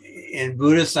all you. In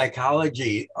Buddhist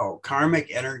psychology, karmic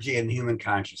energy and human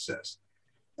consciousness.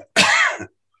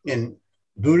 In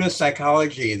Buddhist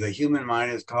psychology, the human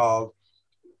mind is called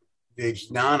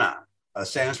vijnana, a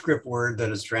Sanskrit word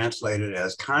that is translated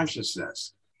as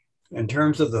consciousness. In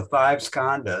terms of the 5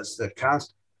 skandhas that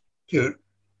constitute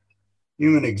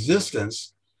human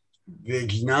existence,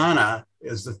 vijnana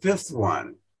is the 5th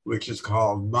one, which is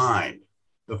called mind.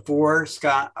 The 4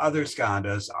 other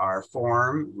skandhas are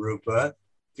form, rupa,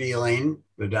 feeling,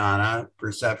 vedana,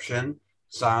 perception,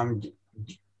 samjna,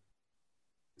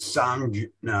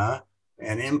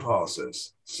 and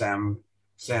impulses, samskara.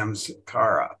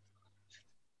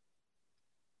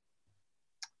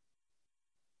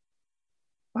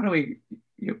 Why don't we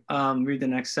read the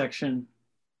next section?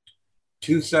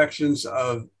 2 sections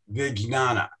of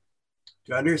Vijnana.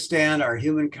 To understand our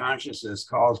human consciousness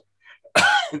called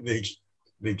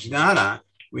Vijnana,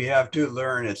 we have to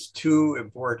learn its 2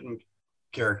 important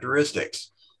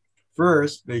characteristics.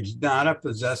 First, Vijnana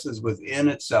possesses within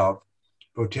itself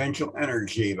potential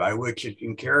energy by which it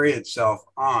can carry itself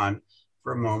on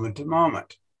from moment to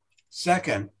moment.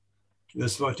 Second,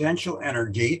 this potential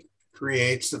energy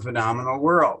creates the phenomenal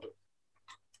world,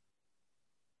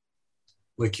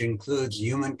 which includes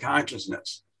human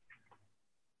consciousness.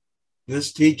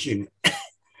 This teaching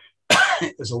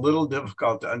is a little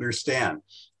difficult to understand,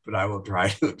 but I will try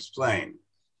to explain.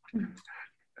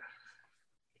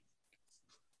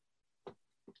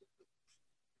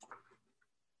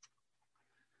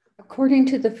 According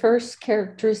to the first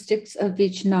characteristics of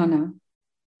Vijnana,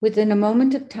 within a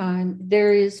moment of time,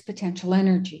 there is potential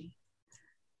energy.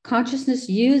 Consciousness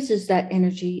uses that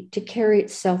energy to carry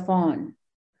itself on.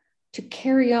 To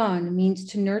carry on means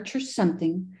to nurture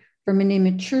something from an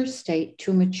immature state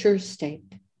to a mature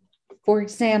state. For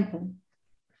example,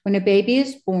 when a baby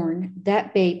is born,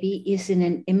 that baby is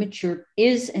an immature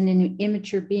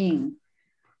being.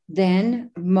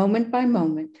 Then, moment by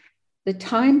moment, the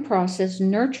time process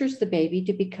nurtures the baby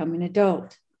to become an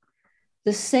adult.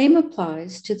 The same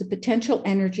applies to the potential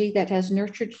energy that has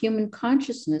nurtured human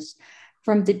consciousness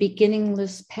from the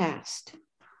beginningless past.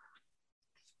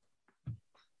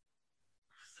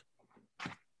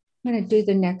 I'm going to do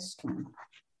the next one.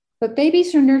 But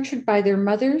babies are nurtured by their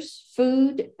mothers,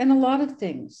 food, and a lot of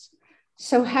things.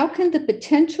 So how can the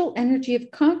potential energy of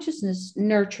consciousness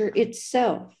nurture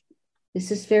itself?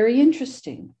 This is very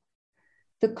interesting.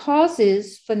 The cause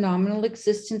is phenomenal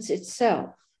existence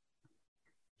itself.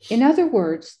 In other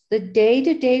words, the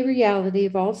day-to-day reality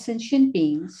of all sentient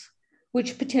beings,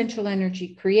 which potential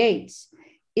energy creates,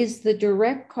 is the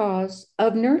direct cause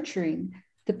of nurturing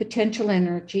the potential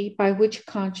energy by which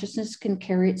consciousness can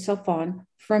carry itself on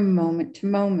from moment to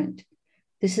moment.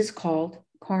 This is called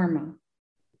karma.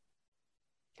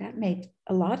 That made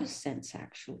a lot of sense,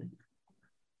 actually.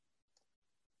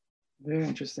 Very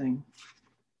interesting.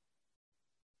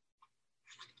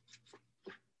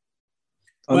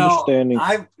 Understanding.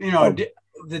 Well,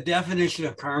 the definition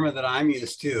of karma that I'm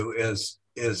used to is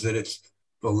that it's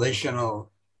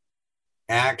volitional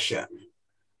action.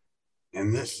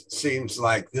 And this seems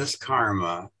like this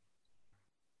karma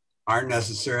aren't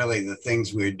necessarily the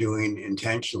things we're doing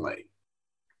intentionally.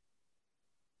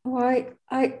 Oh,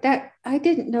 I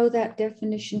didn't know that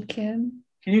definition, Kim.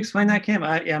 Can you explain that, Kim?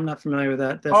 I'm not familiar with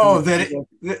that. Oh,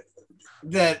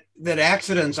 that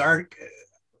accidents aren't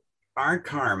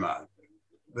karma,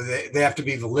 but they have to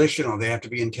be volitional. They have to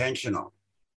be intentional.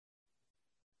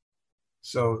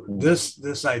 So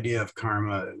this idea of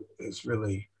karma is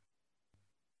really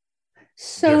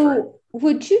different.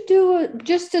 Would you do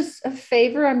just as a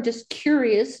favor? I'm just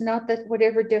curious, not that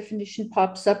whatever definition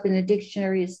pops up in the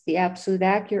dictionary is the absolute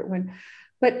accurate one,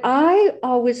 but I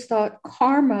always thought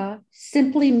karma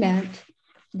simply meant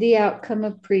the outcome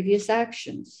of previous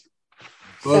actions.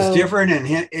 Well, it's different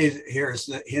here's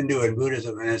the Hindu and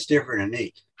Buddhism, and it's different in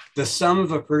each. The sum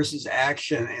of a person's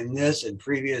action in this and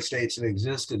previous states of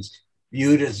existence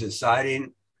viewed as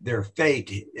deciding their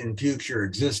fate in future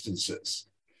existences.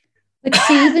 But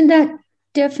see, even that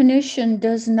definition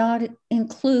does not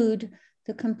include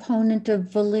the component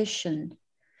of volition.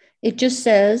 It just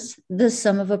says the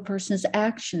sum of a person's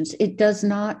actions. It does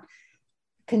not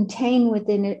contain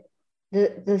within it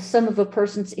the sum of a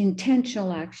person's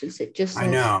intentional actions. It just says,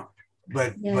 I know,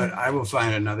 but I will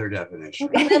find another definition.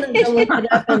 I'm gonna go look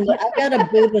it up. I've got a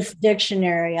Buddhist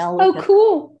dictionary. Oh,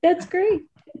 cool. That's great.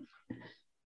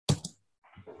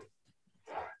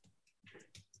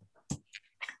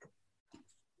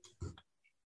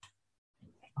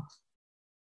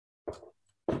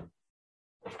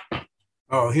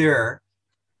 Oh, here,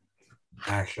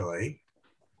 actually.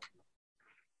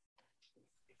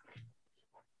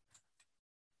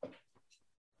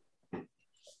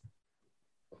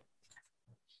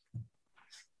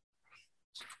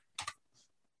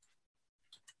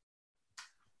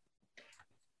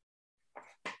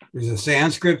 There's a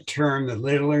Sanskrit term that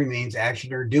literally means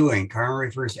action or doing. Karma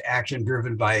refers to action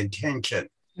driven by intention.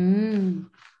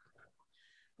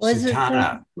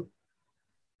 Satana,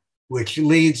 which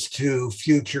leads to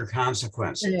future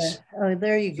consequences. Yeah. Oh,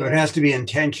 there you go. So it has to be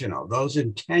intentional. Those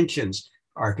intentions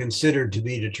are considered to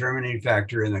be a determining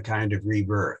factor in the kind of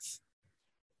rebirth.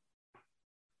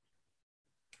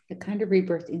 The kind of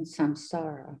rebirth in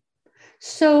samsara.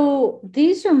 So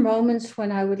these are moments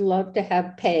when I would love to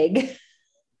have Peg.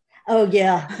 Oh,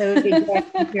 yeah. That would be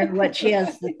great to hear what she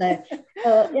has to say.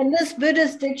 In this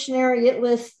Buddhist dictionary, it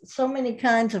lists so many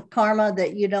kinds of karma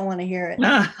that you don't want to hear it.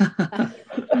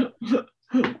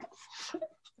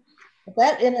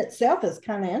 That in itself is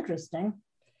kind of interesting.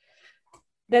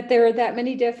 That there are that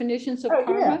many definitions of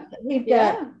karma? Yeah. We've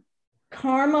got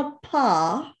karma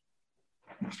pa.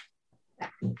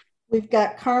 We've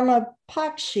got karma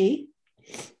pakshi,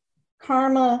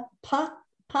 karma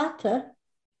pata.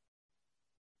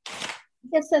 I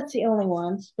guess that's the only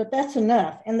ones, but that's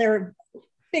enough. And they're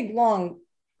big, long,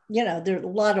 there's a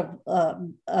lot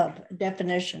of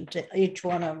definition to each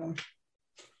one of them.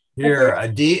 Here, a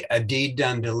deed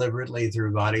done deliberately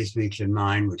through body, speech, and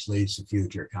mind, which leads to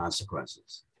future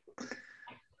consequences.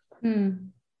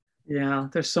 Yeah,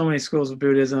 there's so many schools of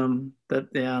Buddhism that,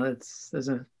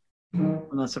 I'm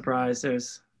not surprised.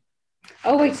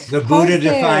 The Buddha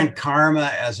defined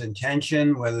karma as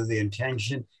intention, whether the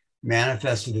intention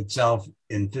manifested itself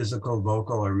in physical,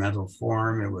 vocal, or mental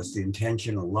form. It was the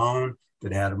intention alone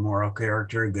that had a moral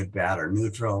character, good, bad, or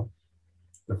neutral.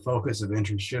 The focus of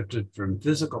interest shifted from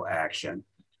physical action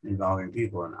involving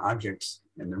people and objects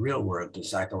in the real world to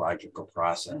psychological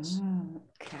process.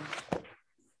 Okay.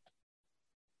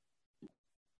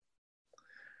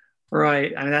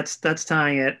 Right. I mean, that's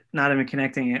tying it, not even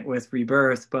connecting it with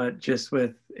rebirth, but just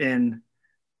in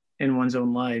one's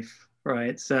own life.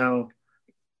 Right. So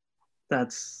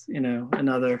that's,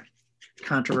 another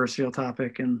controversial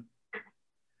topic in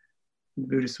the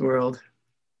Buddhist world.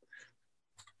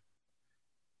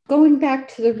 Going back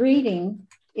to the reading,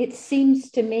 it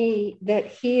seems to me that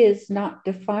he is not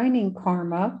defining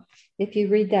karma if you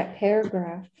read that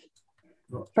paragraph.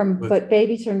 But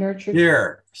babies are nurtured.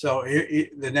 Here, so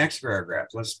the next paragraph,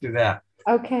 let's do that.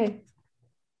 Okay.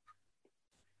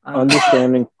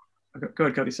 Understanding. Go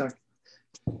ahead, Cody, sorry.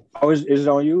 Oh, is it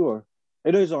on you or?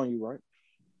 It is on you, right?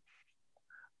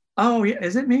 Oh, yeah,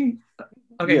 is it me?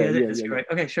 Okay, yeah, it is, right.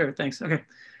 Okay, sure, thanks. Okay.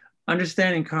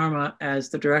 Understanding karma as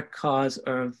the direct cause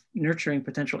of nurturing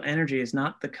potential energy is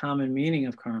not the common meaning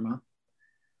of karma.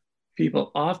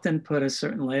 People often put a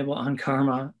certain label on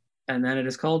karma, and then it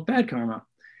is called bad karma.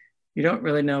 You don't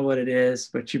really know what it is,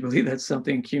 but you believe that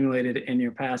something accumulated in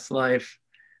your past life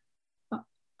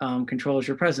controls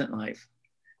your present life.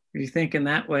 If you think in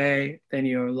that way, then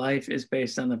your life is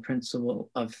based on the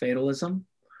principle of fatalism,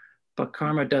 but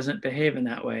karma doesn't behave in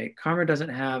that way. Karma doesn't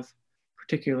have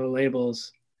particular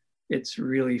labels. It's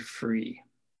really free.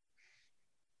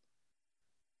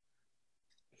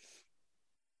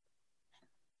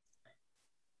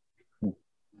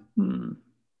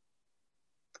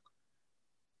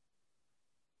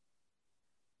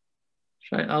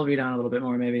 I'll read on a little bit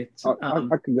more, maybe. I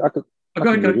could go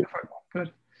ahead. Go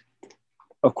ahead.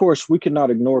 Of course, we cannot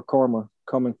ignore karma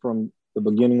coming from the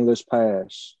beginningless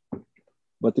past,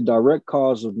 but the direct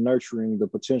cause of nurturing the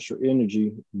potential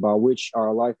energy by which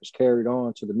our life is carried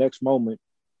on to the next moment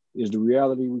is the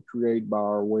reality we create by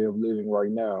our way of living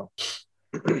right now.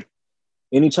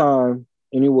 Anytime,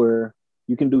 anywhere,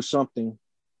 you can do something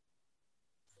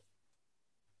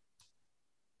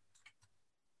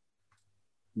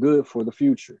good for the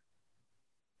future.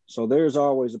 So there's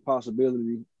always a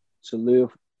possibility to live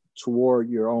toward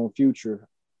your own future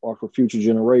or for future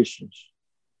generations.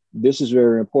 This is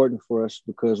very important for us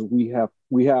because we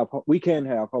can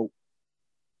have hope.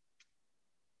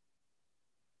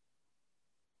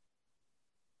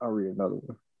 I'll read another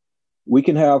one. We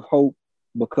can have hope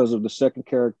because of the second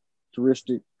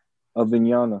characteristic of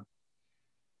Vijnana.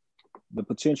 The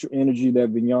potential energy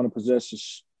that Vijnana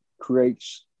possesses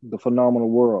creates the phenomenal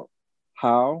world.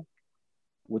 How?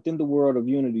 Within the world of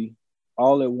unity,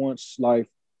 all at once life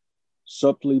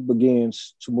subtly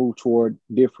begins to move toward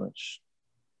difference.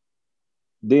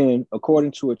 Then,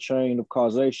 according to a chain of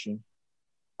causation,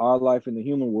 our life in the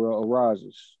human world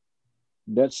arises.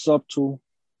 That subtle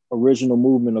original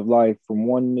movement of life from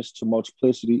oneness to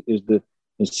multiplicity is the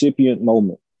incipient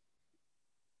moment.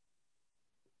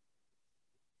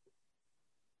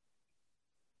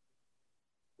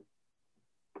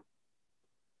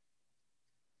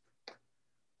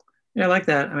 Yeah, I like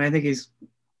that. I mean, I think he's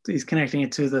connecting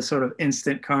it to the sort of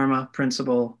instant karma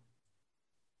principle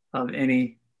of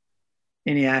any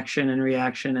action and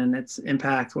reaction and its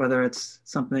impact, whether it's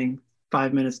something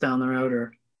 5 minutes down the road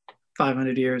or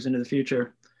 500 years into the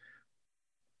future.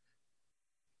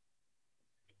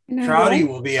 Trouty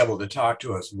will be able to talk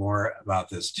to us more about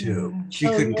this too. She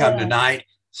couldn't come tonight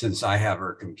since I have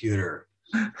her computer.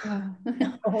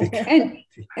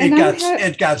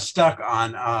 It got stuck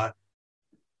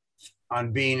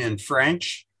on being in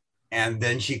French, and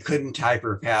then she couldn't type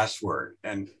her password.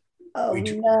 And Oh, we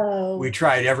no.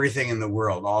 tried everything in the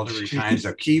world, all different kinds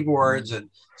of keyboards and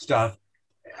stuff.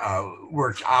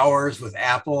 Worked hours with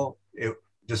Apple. It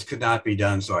just could not be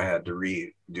done, so I had to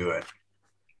redo it.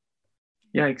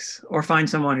 Yikes. Or find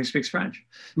someone who speaks French.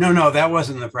 No, that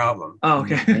wasn't the problem. Oh,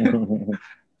 okay.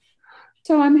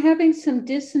 So I'm having some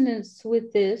dissonance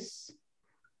with this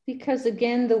because,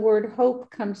 again, the word hope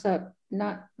comes up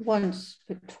not once,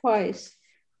 but twice.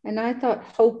 And I thought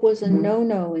hope was a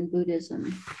no-no in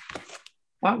Buddhism.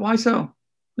 Why so,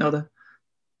 Nelda?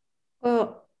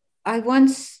 Well, I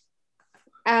once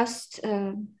asked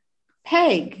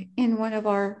Peg in one of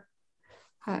our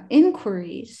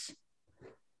inquiries,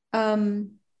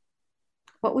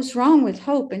 what was wrong with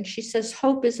hope? And she says,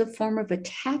 hope is a form of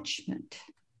attachment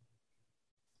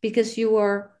because you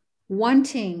are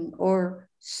wanting or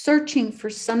searching for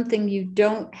something you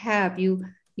don't have. You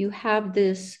have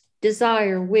this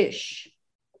desire, wish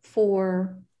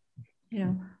for,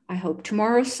 I hope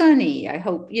tomorrow's sunny. I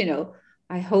hope,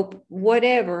 I hope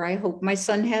whatever. I hope my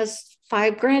son has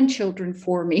 5 grandchildren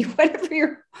for me,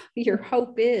 whatever your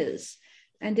hope is.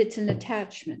 And it's an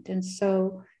attachment. And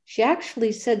so she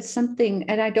actually said something,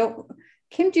 and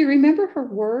Kim, do you remember her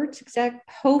words? Exact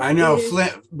hope. I know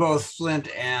both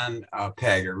Flint and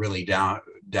Peg are really down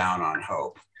on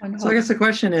hope. So I guess the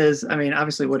question is,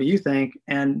 obviously, what do you think?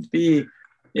 And B,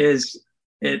 is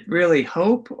it really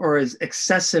hope or is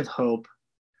excessive hope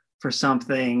for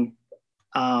something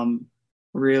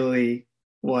really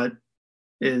what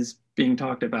is being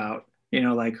talked about?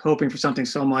 Like hoping for something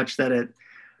so much that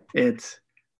it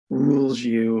rules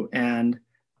you, and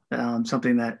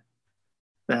something that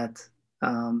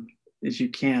is you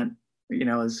can't,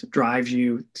 drives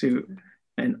you to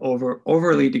an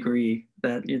overly degree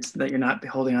that you're not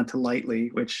holding on to lightly,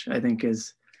 which I think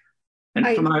is, and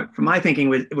from my thinking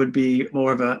would be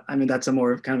more of that's a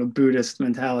more kind of a Buddhist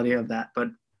mentality of that, but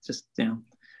just,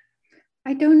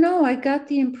 I don't know. I got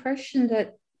the impression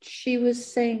that she was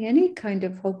saying any kind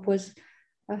of hope was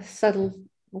a subtle,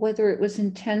 whether it was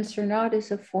intense or not,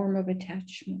 is a form of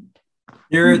attachment.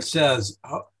 Here it says,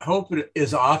 hope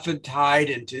is often tied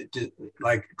into,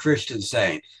 like Christian's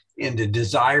saying, into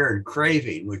desire and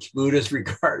craving, which Buddhists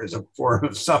regard as a form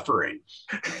of suffering.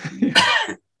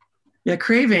 Yeah,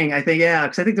 craving, I think,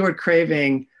 because I think the word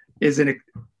craving is from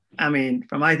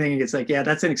my thinking, it's like,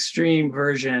 that's an extreme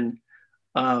version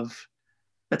of,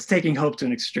 that's taking hope to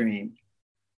an extreme,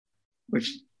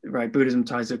 which, right, Buddhism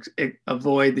tries to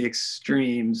avoid the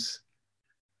extremes.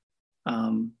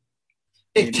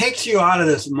 It takes you out of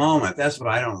this moment. That's what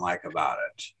I don't like about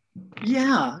it.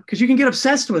 Yeah, because you can get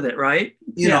obsessed with it, right?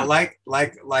 You know, like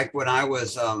when I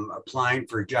was applying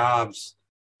for jobs,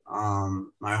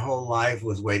 my whole life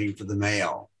was waiting for the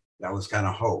mail. That was kind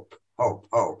of hope.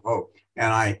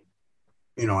 And I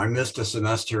missed a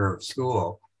semester of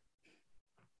school,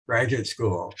 graduate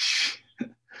school.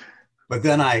 But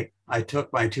then I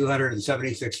took my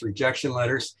 276 rejection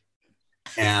letters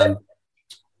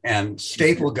and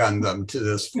staple gunned them to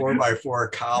this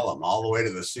 4x4 column all the way to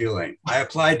the ceiling. I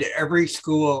applied to every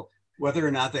school, whether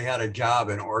or not they had a job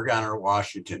in Oregon or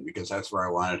Washington, because that's where I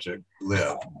wanted to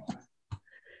live.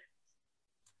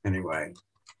 Anyway.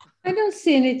 I don't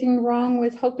see anything wrong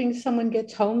with hoping someone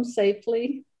gets home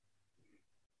safely.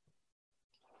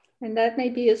 And that may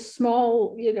be a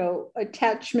small,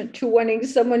 attachment to wanting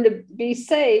someone to be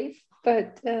safe.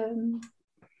 But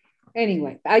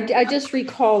anyway, I just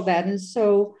recall that. And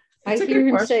so I hear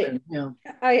him say,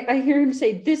 I hear him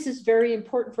say, this is very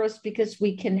important for us because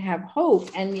we can have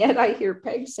hope. And yet I hear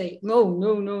Peg say, no,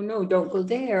 don't go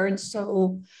there. And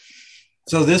so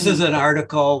this is an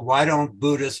article, Why Don't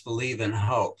Buddhists Believe in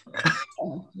Hope?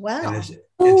 Wow. And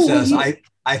it says,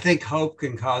 I think hope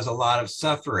can cause a lot of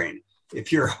suffering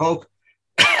if your hope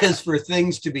is for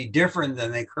things to be different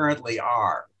than they currently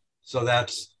are. So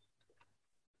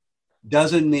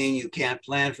doesn't mean you can't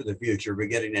plan for the future, but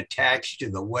getting attached to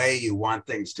the way you want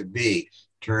things to be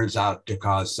turns out to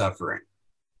cause suffering.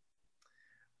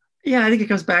 Yeah, I think it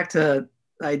comes back to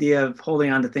the idea of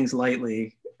holding on to things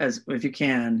lightly as if you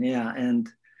can. Yeah. And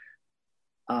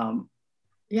I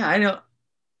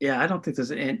don't think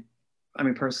there's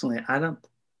personally,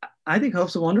 I think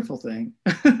hope's a wonderful thing.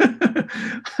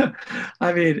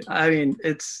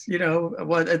 It's,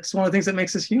 it's one of the things that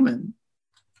makes us human.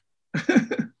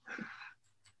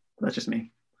 That's just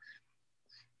me.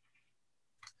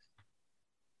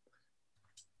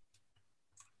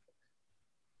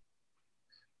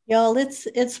 Y'all,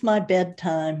 it's my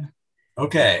bedtime.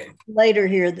 Okay. Later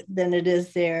here than it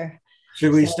is there.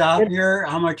 Should we stop here?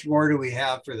 How much more do we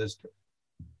have for this?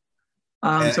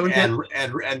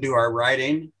 And do our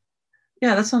writing?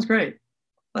 Yeah, that sounds great.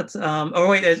 Let's. Oh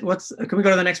wait, can we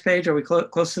go to the next page? Are we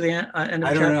close to the end of the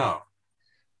I don't know.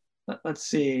 Let's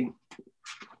see.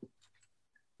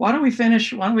 Why don't we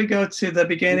finish? Why don't we go to the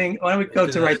beginning? Why don't we go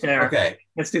to right there? Okay.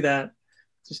 Let's do that.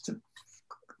 Just to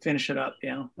finish it up.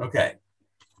 Yeah. Okay.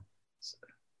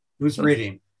 Who's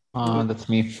reading? That's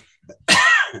me.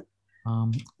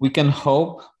 We can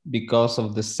hope because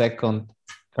of the second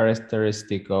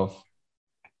characteristic of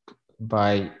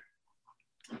Vijnana,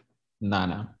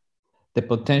 the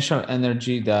potential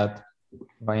energy that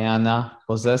Vijnana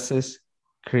possesses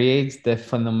creates the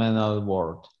phenomenal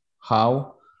world.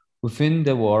 How? Within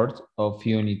the world of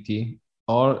unity,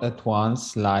 all at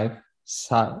once life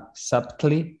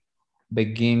subtly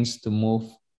begins to move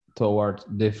toward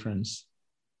difference.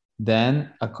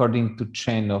 Then, according to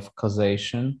chain of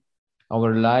causation,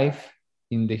 our life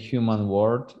in the human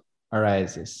world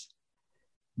arises.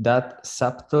 That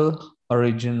subtle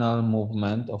original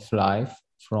movement of life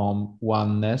from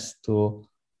oneness to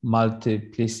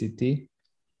multiplicity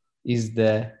is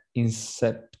the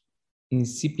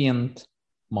incipient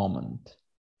moment.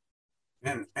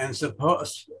 And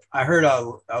suppose I heard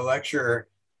a lecture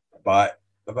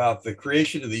about the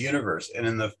creation of the universe, and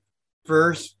in the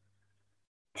first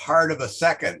part of a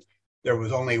second, there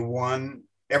was only one.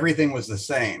 Everything was the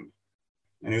same,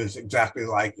 and it was exactly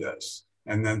like this.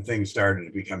 And then things started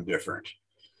to become different.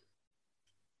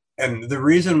 And the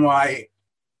reason why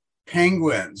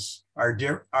penguins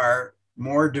are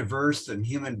more diverse than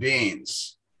human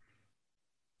beings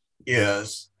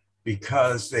is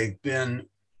because they've been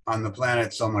on the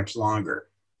planet so much longer.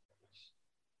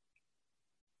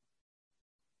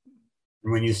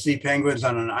 When you see penguins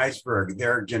on an iceberg,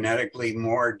 they're genetically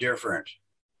more different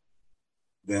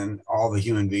than all the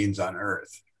human beings on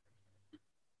Earth,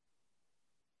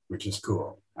 which is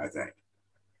cool, I think.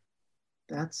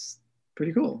 That's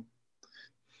pretty cool.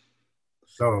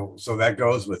 So that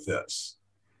goes with this.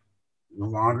 The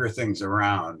longer things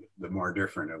around, the more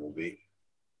different it will be.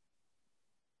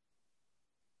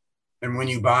 And when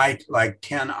you buy like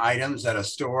 10 items at a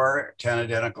store, 10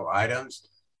 identical items,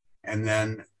 and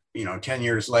then 10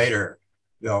 years later,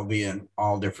 they'll be in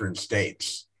all different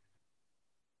states,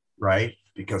 right?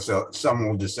 Because some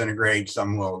will disintegrate,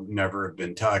 some will never have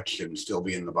been touched and still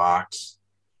be in the box.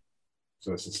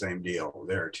 So it's the same deal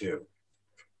there too.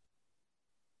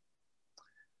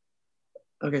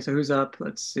 Okay, so who's up?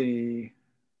 Let's see.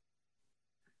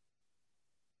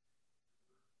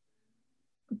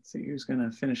 Let's see who's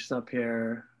gonna finish this up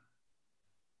here.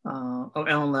 Oh,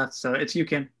 Ellen left, so it's you,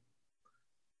 Kim.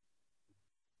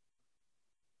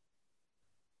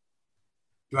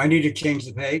 Do I need to change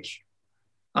the page?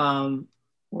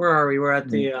 Where are we? We're at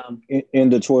the in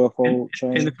the 12-fold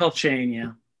chain. In the 12th chain,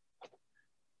 yeah.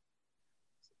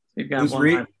 You've got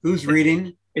who's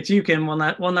reading? It's you, Kim. One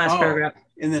last paragraph.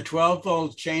 In the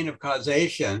 12-fold chain of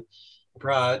causation,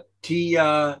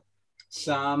 pratya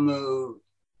samutaba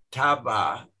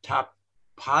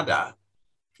tapada.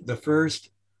 The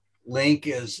first link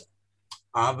is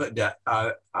avida,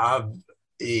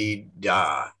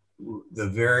 the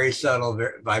very subtle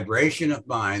vibration of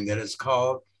mind that is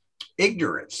called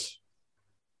ignorance.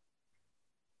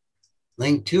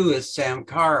 Link 2 is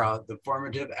samkara, the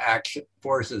formative action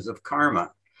forces of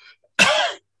karma.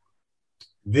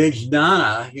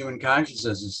 Vijnana, human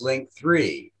consciousness, is link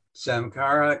 3.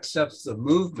 Samkara accepts the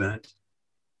movement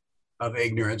of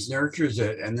ignorance, nurtures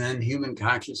it, and then human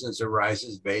consciousness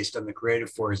arises based on the creative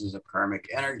forces of karmic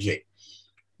energy.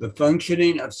 The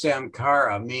functioning of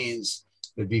samkara means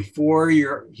that before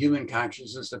your human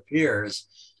consciousness appears,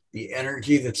 the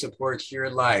energy that supports your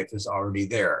life is already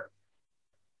there.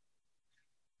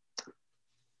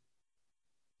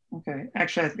 Okay,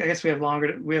 actually, I guess we have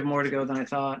more to go than I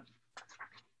thought.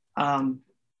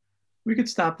 We could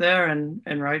stop there and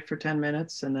write for 10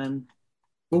 minutes and then.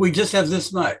 Well, we just have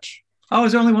this much. Oh,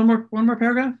 is there only one more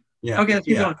paragraph? Yeah. Okay, let's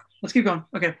keep going. Let's keep going.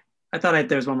 Okay, I thought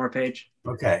there's one more page.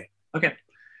 Okay. Okay.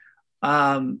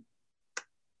 I'll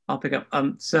pick up.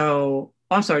 I'm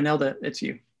sorry, Nelda, it's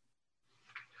you.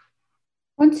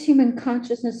 Once human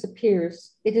consciousness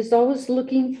appears, it is always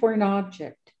looking for an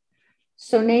object.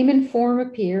 So name and form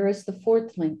appear as the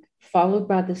fourth link, followed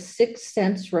by the 6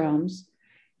 sense realms,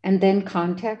 and then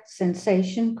contact,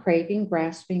 sensation, craving,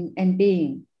 grasping, and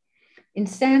being. In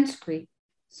Sanskrit,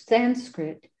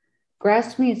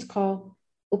 grasping is called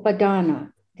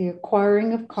upadana, the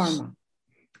acquiring of karma.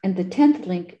 And the 10th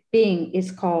link, being,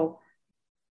 is called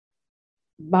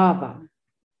bhava,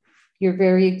 your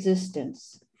very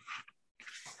existence.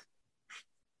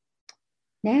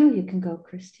 Now you can go,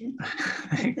 Christian.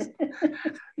 Thanks.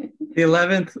 The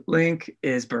 11th link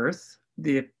is birth,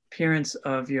 the appearance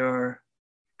of your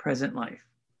present life,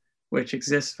 which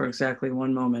exists for exactly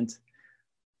one moment.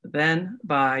 Then,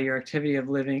 by your activity of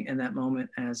living in that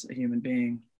moment as a human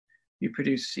being, you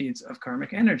produce seeds of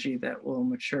karmic energy that will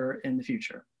mature in the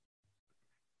future.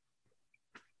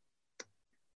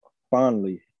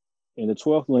 Finally, in the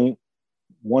 12th link,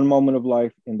 one moment of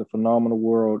life in the phenomenal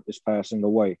world is passing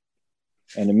away,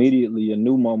 and immediately a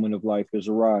new moment of life is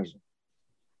arising.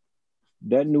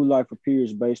 That new life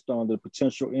appears based on the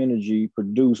potential energy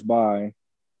produced by.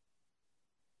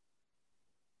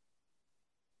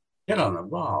 Get on the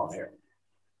ball here.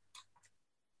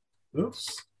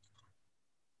 Oops.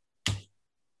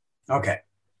 Okay.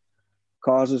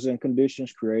 Causes and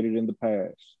conditions created in the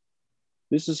past.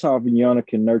 This is how Vijnana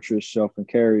can nurture itself and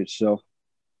carry itself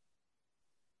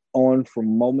on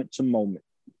from moment to moment.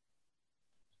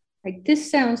 Like, this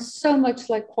sounds so much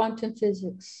like quantum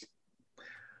physics.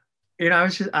 You know,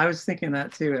 I was thinking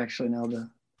that too, actually, Nelda.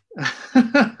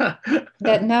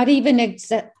 That not even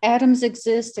atoms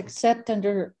exist except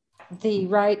under the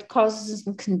right causes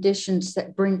and conditions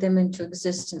that bring them into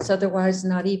existence. Otherwise,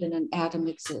 not even an atom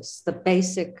exists. The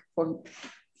basic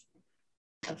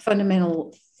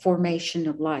fundamental formation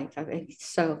of life. I mean,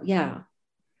 so yeah,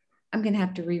 I'm going to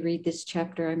have to reread this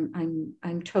chapter.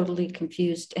 I'm totally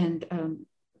confused and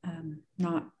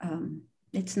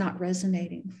it's not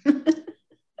resonating.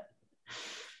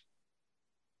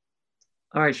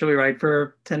 All right, shall we write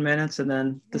for 10 minutes and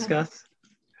then discuss?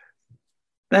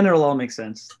 Then it'll all make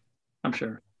sense, I'm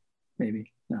sure.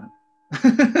 Maybe not.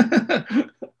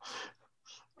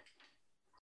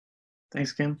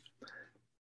 Thanks, Kim.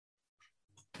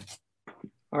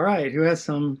 All right, who has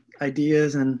some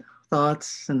ideas and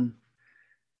thoughts and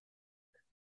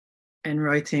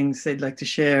writings they'd like to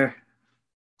share?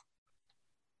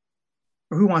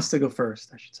 Or who wants to go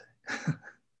first, I should say.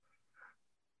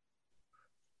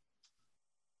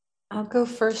 I'll go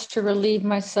first to relieve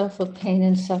myself of pain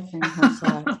and suffering. How's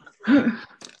that?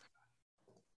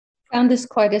 Found this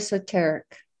quite esoteric.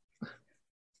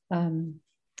 I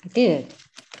did.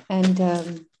 And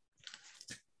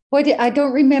I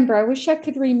don't remember. I wish I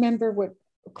could remember what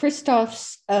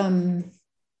Christoph's, there's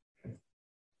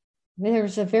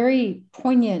a very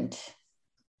poignant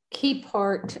key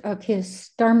part of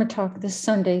his Dharma talk this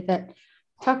Sunday that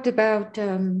talked about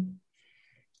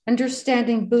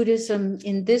understanding Buddhism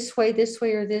in this way,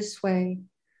 or this way.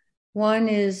 One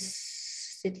is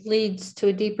it leads to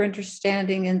a deeper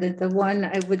understanding, and the one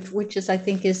which is I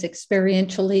think is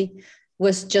experientially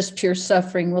was just pure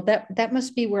suffering. Well, that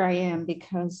must be where I am,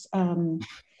 because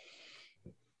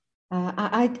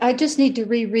I just need to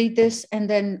reread this and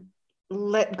then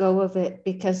let go of it,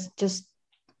 because just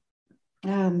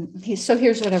so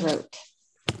here's what I wrote.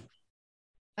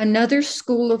 Another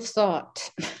school of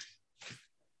thought.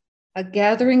 A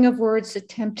gathering of words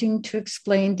attempting to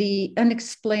explain the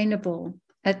unexplainable,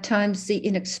 at times the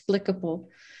inexplicable,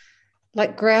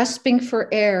 like grasping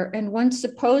for air and one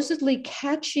supposedly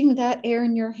catching that air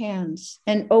in your hands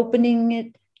and opening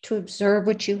it to observe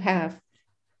what you have.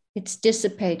 It's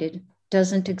dissipated,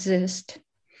 doesn't exist.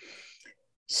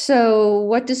 So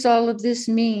what does all of this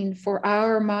mean for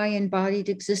my embodied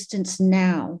existence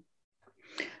now?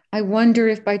 I wonder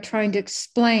if by trying to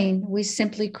explain, we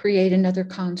simply create another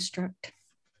construct.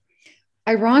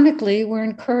 Ironically, we're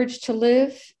encouraged to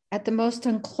live at the most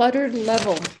uncluttered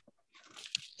level.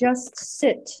 Just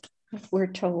sit, we're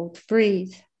told,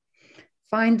 breathe.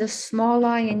 Find the small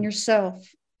I in yourself,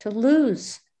 to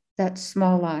lose that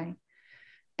small I,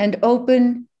 and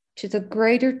open to the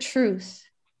greater truth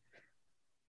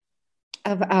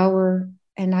of our,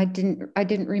 and I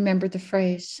didn't remember the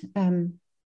phrase,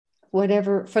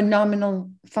 whatever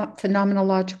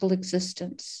phenomenological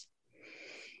existence.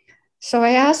 So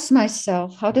I asked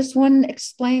myself, how does one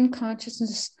explain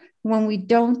consciousness when we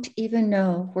don't even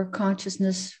know where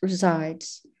consciousness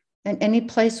resides? And any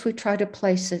place we try to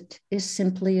place it is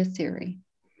simply a theory.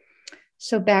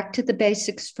 So back to the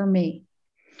basics for me.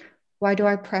 Why do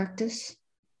I practice?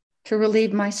 To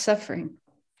relieve my suffering.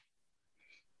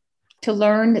 To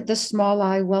learn the small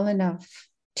I well enough.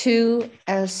 To,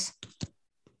 as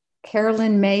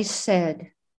Carolyn May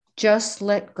said, just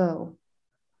let go.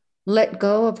 Let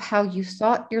go of how you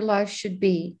thought your life should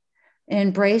be and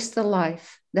embrace the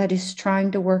life that is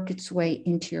trying to work its way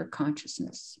into your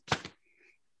consciousness.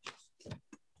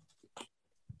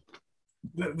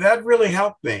 That really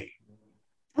helped me.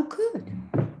 Oh, good.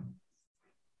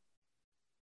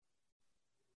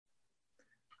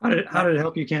 How did it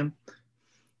help you, Kim?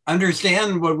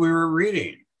 Understand what we were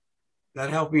reading.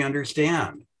 That helped me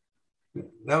understand.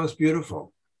 That was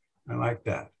beautiful. I like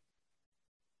that.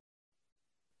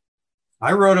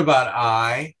 I wrote about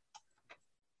I,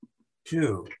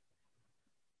 too.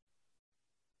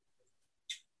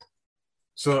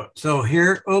 So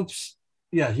here, oops,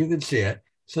 yeah, you can see it.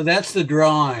 So that's the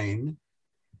drawing.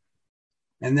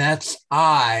 And that's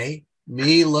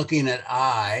me looking at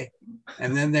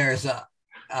and then there's a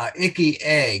icky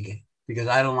egg because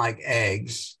I don't like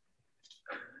eggs.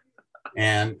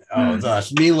 And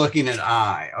thus me looking at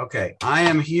Okay, I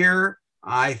am here.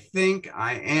 I think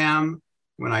I am.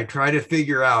 When I try to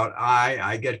figure out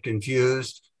I get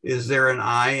confused. Is there an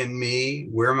I in me?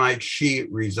 Where might she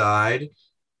reside?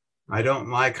 I don't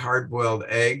like hard-boiled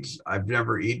eggs. I've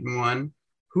never eaten one.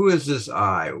 Who is this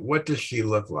I? What does she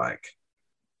look like?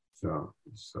 So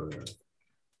there.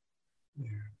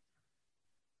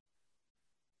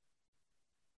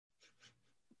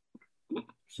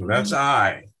 So that's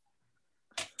I.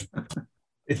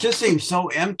 It just seems so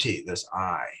empty, this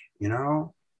I, you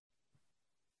know?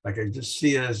 Like I just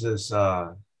see it as this,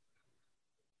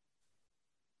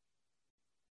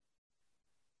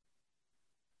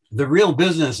 the real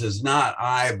business is not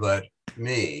I, but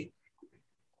me,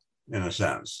 in a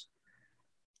sense.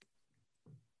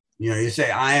 You know, you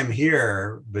say, I am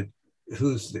here, but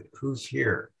who's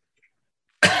here?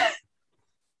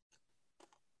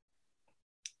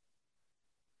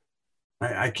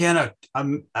 I can't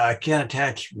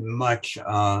attach much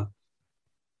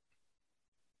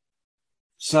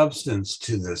substance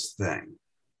to this thing,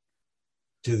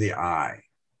 to the I.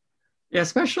 Yeah,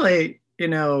 especially, you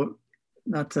know,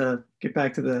 not to get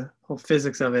back to the whole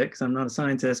physics of it, because I'm not a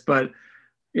scientist, but,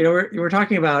 you know, we're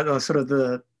talking about sort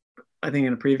of I think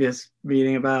in a previous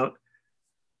meeting about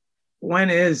when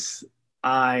is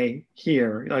I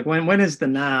here? Like when is the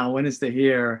now? When is the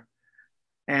here?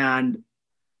 And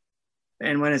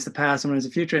when is the past and when is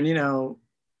the future? And, you know,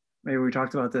 maybe we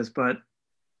talked about this, but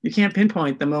you can't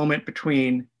pinpoint the moment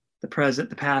between the present,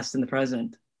 the past, and the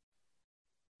present.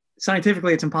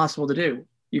 Scientifically, it's impossible to do.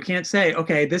 You can't say,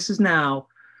 okay, this is now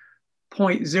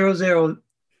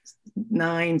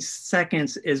 0.009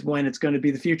 seconds is when it's going to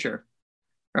be the future,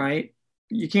 right?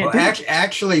 You can't do it.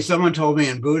 Actually, someone told me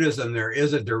in Buddhism, there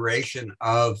is a duration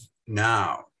of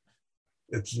now.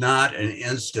 It's not an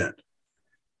instant.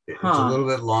 It's a little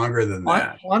bit longer than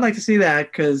that. Well, I'd like to see that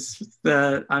because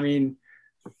the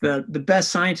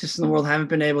best scientists in the world haven't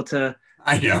been able to.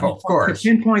 I know, of course, to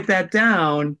pinpoint that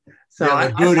down. So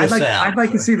yeah, I'd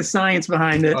like to see the science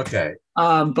behind it. Okay.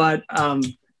 But I'm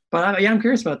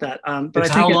curious about that. But it's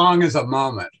how long is a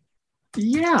moment?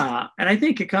 Yeah, and I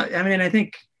think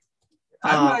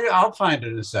I'll find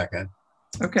it in a second.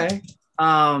 Okay.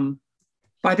 But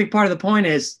I think part of the point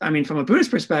is, I mean, from a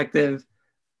Buddhist perspective,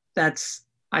 that's,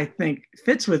 I think,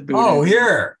 fits with Buddhism. Oh,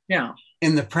 here. Yeah.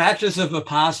 In the practice of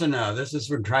Vipassana, this is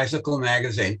from Tricycle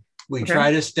Magazine, we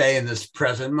try to stay in this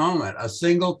present moment. A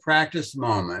single practice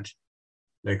moment,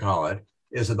 they call it,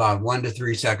 is about 1 to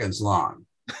 3 seconds long.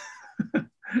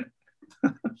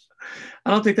 I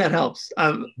don't think that helps.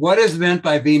 What is meant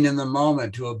by being in the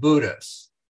moment to a Buddhist?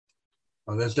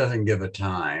 Well, this doesn't give a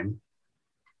time.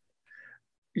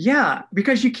 Yeah,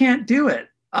 because you can't do it.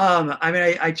 I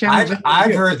mean, I challenge.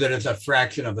 I've heard that it's a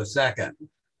fraction of a second.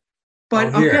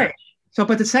 But okay, so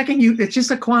but the second it's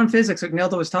just a quantum physics like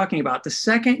Nelda was talking about. The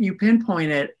second you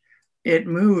pinpoint it, it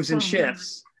moves and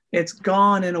shifts. It's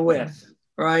gone in a whiff,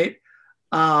 right?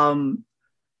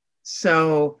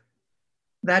 So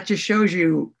that just shows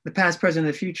you the past, present,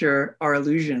 and the future are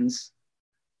illusions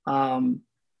of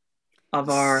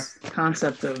our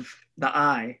concept of the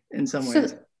I in some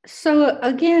ways. So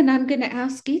again, I'm going to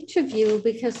ask each of you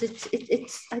because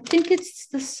I think it's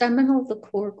the seminal, the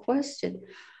core question.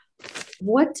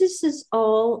 What does this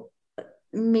all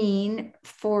mean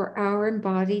for our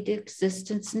embodied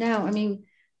existence now? I mean,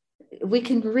 we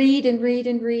can read and read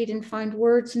and read and find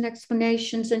words and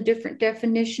explanations and different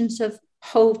definitions of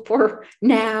hope or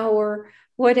now or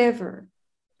whatever.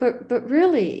 But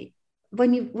really,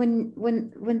 when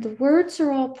the words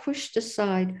are all pushed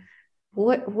aside,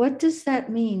 what does that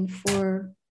mean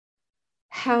for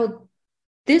how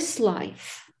this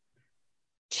life,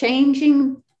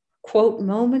 changing, quote,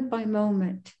 moment by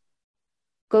moment,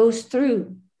 goes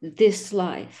through this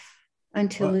life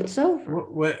until it's over?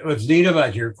 What's neat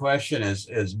about your question is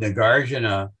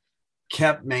Nagarjuna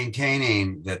kept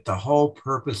maintaining that the whole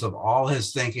purpose of all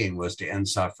his thinking was to end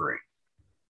suffering.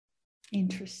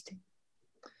 Interesting.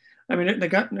 I mean,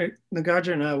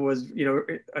 Nagarjuna was, he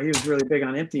was really big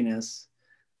on emptiness,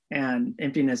 and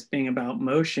emptiness being about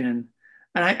motion.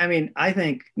 And I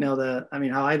think, Nelda,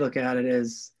 how I look at it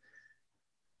is,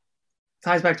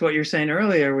 ties back to what you're saying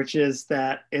earlier, which is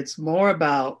that it's more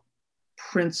about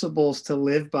principles to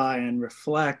live by and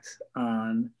reflect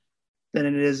on than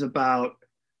it is about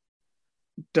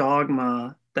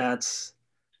dogma that's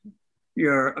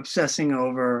you're obsessing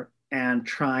over and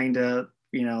trying to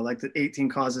you know, like the 18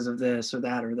 causes of this or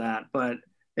that, but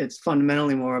it's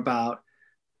fundamentally more about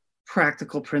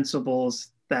practical principles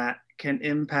that can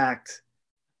impact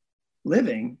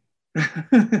living.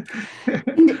 and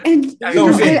So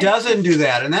if it doesn't do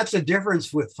that, and that's the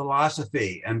difference with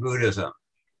philosophy and Buddhism,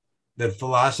 that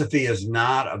philosophy is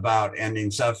not about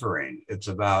ending suffering. It's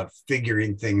about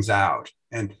figuring things out.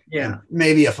 And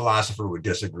maybe a philosopher would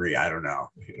disagree. I don't know,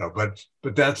 you know, but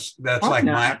that's like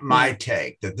my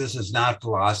take, that this is not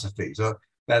philosophy. So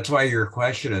that's why your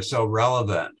question is so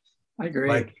relevant. I agree.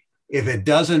 Like, if it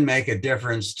doesn't make a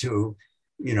difference to,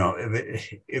 you know, if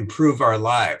it improve our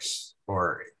lives,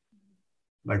 or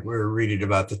like we were reading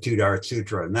about the Tudar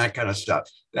Sutra and that kind of stuff,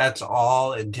 that's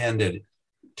all intended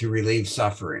to relieve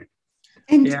suffering.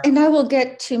 And I will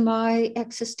get to my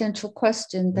existential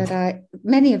question that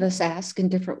many of us ask in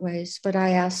different ways, but I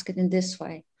ask it in this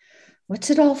way. What's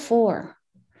it all for?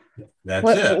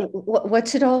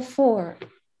 What's it all for?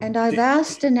 And I've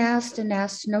asked and asked and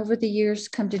asked, and over the years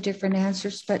come to different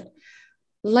answers. But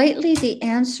lately, the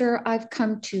answer I've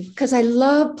come to, because I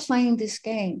love playing this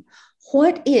game,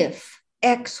 what if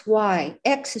X, Y,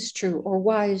 X is true, or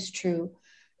Y is true,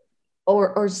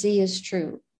 or Z is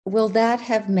true? Will that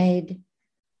have made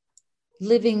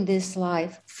living this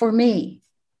life for me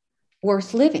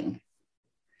worth living?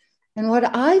 And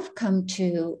what I've come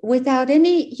to, without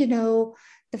any, you know,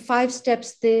 the 5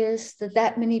 steps,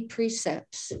 that many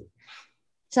precepts.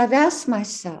 So I've asked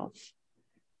myself,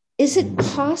 is it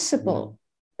possible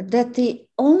that the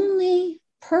only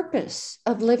purpose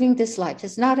of living this life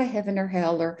is not a heaven or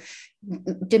hell or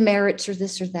demerits or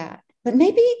this or that, but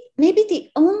maybe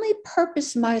the only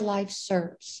purpose my life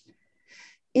serves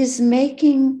is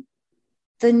making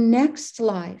the next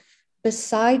life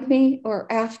beside me or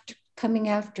coming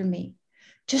after me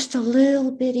just a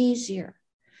little bit easier?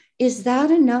 Is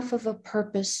that enough of a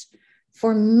purpose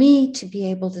for me to be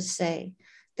able to say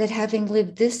that having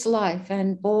lived this life,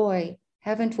 and boy,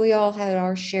 haven't we all had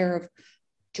our share of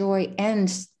joy and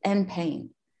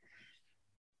pain?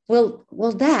 Will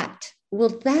that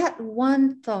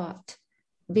one thought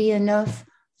be enough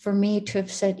for me to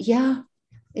have said, yeah,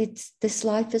 this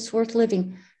life is worth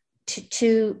living?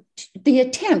 To the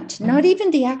attempt, not even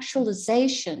the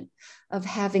actualization of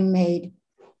having made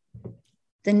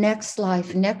the next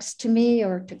life next to me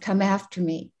or to come after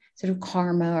me through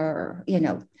karma or, you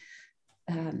know,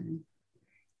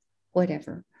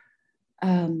 whatever.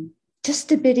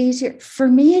 Just a bit easier. For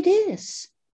me, it is.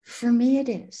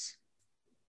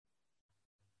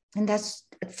 And that's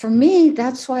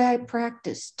why I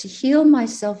practice, to heal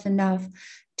myself enough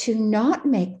to not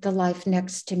make the life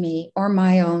next to me or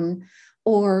my own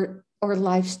or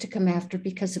lives to come after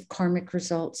because of karmic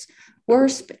results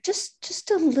worse, but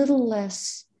just a little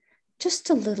less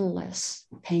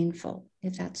painful,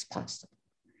 if that's possible.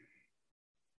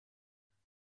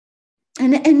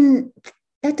 And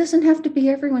that doesn't have to be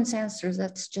everyone's answer.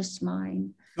 That's just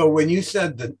mine. So when you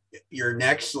said that your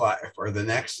next life or the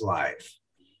next life,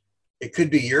 it could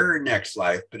be your next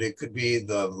life, but it could be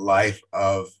the life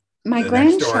of my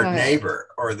next door neighbor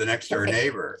or the next door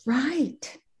neighbor.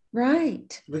 Right.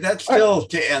 But that's still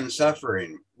to end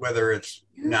suffering, whether it's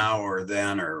now or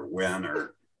then or when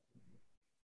or.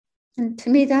 And to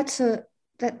me, that's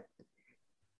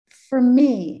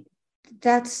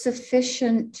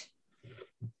sufficient.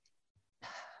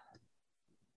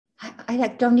 I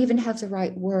don't even have the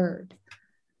right word.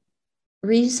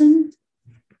 Reason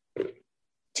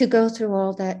to go through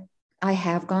all that I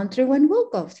have gone through and will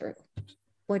go through,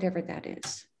 whatever that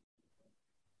is.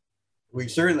 We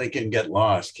certainly can get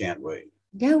lost, can't we?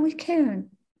 Yeah, we can.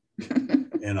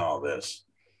 In all this.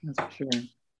 That's for sure.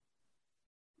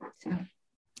 So,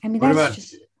 I mean, what that's about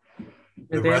just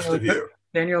the rest of you?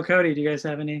 Daniel, Cody, do you guys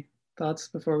have any thoughts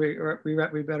before we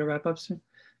better wrap up soon?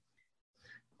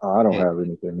 I don't have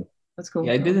anything. That's cool.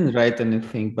 Yeah, I didn't write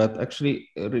anything, but actually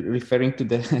referring to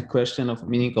the question of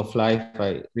meaning of life,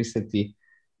 I recently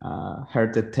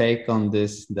heard a take on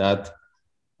this, that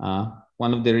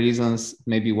one of the reasons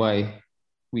maybe why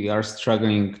we are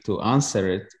struggling to answer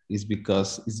it is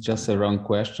because it's just a wrong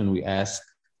question we ask.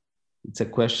 It's a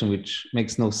question which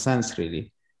makes no sense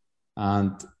really.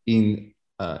 And in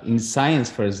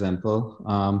science, for example,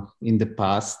 in the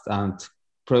past and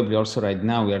probably also right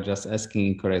now, we are just asking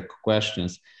incorrect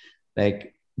questions.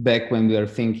 Like back when we were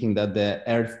thinking that the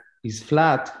Earth is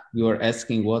flat, we were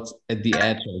asking what's at the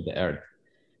edge of the Earth.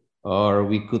 Or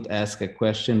we could ask a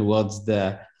question, what's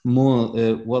the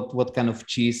moon, what kind of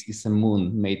cheese is a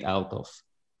moon made out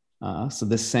of? So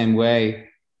the same way,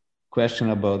 question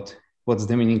about what's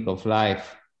the meaning of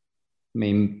life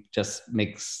just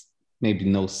makes maybe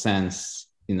no sense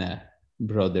in a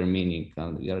broader meaning.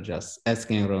 You're just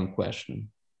asking a wrong question.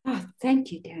 Oh,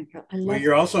 thank you, Daniel. I love Well,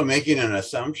 you're also making an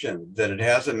assumption that it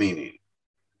has a meaning.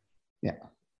 Yeah.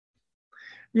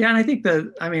 Yeah, and I think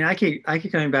I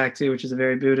keep coming back to, which is a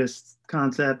very Buddhist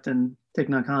concept, and Thich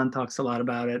Nhat Hanh talks a lot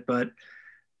about it, but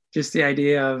just the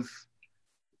idea of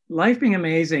life being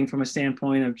amazing from a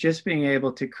standpoint of just being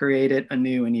able to create it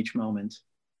anew in each moment.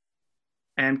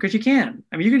 And because you can.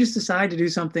 I mean, you can just decide to do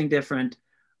something different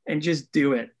and just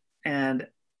do it. And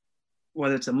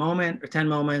whether it's a moment or 10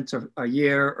 moments or a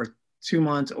year or 2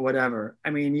 months or whatever, I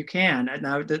mean, you can.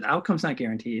 Now, the outcome's not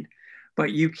guaranteed,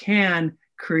 but you can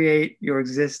create your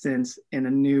existence in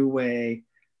a new way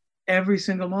every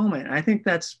single moment. I think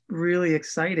that's really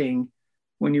exciting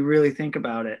when you really think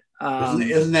about it.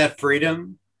 Isn't that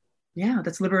freedom? Yeah,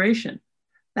 that's liberation.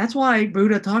 That's why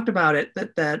Buddha talked about it,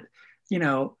 that you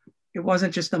know, it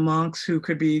wasn't just the monks who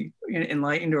could be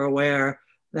enlightened or aware,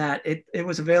 that it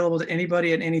was available to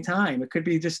anybody at any time. It could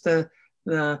be just the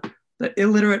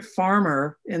illiterate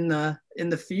farmer in the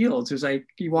fields who's like,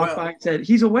 he walked by and said,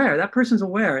 he's aware, that person's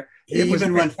aware. He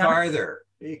even went farther,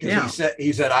 because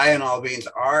he said, I and all beings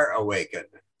are awakened.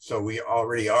 So we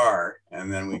already are.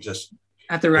 And then we just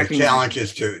have to recognize. The challenge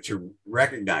is to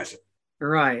recognize it.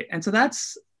 Right. And so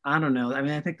that's, I don't know. I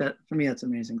mean, I think that for me, that's an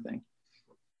amazing thing.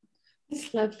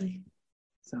 It's lovely.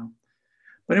 So,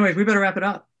 but anyways, we better wrap it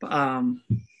up.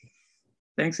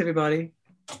 Thanks, everybody.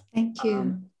 Thank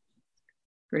you.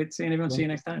 Great seeing everyone. See you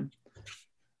next time.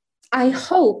 I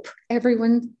hope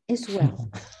everyone is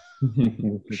well.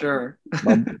 Sure.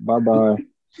 Bye-bye.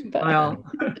 Bye all.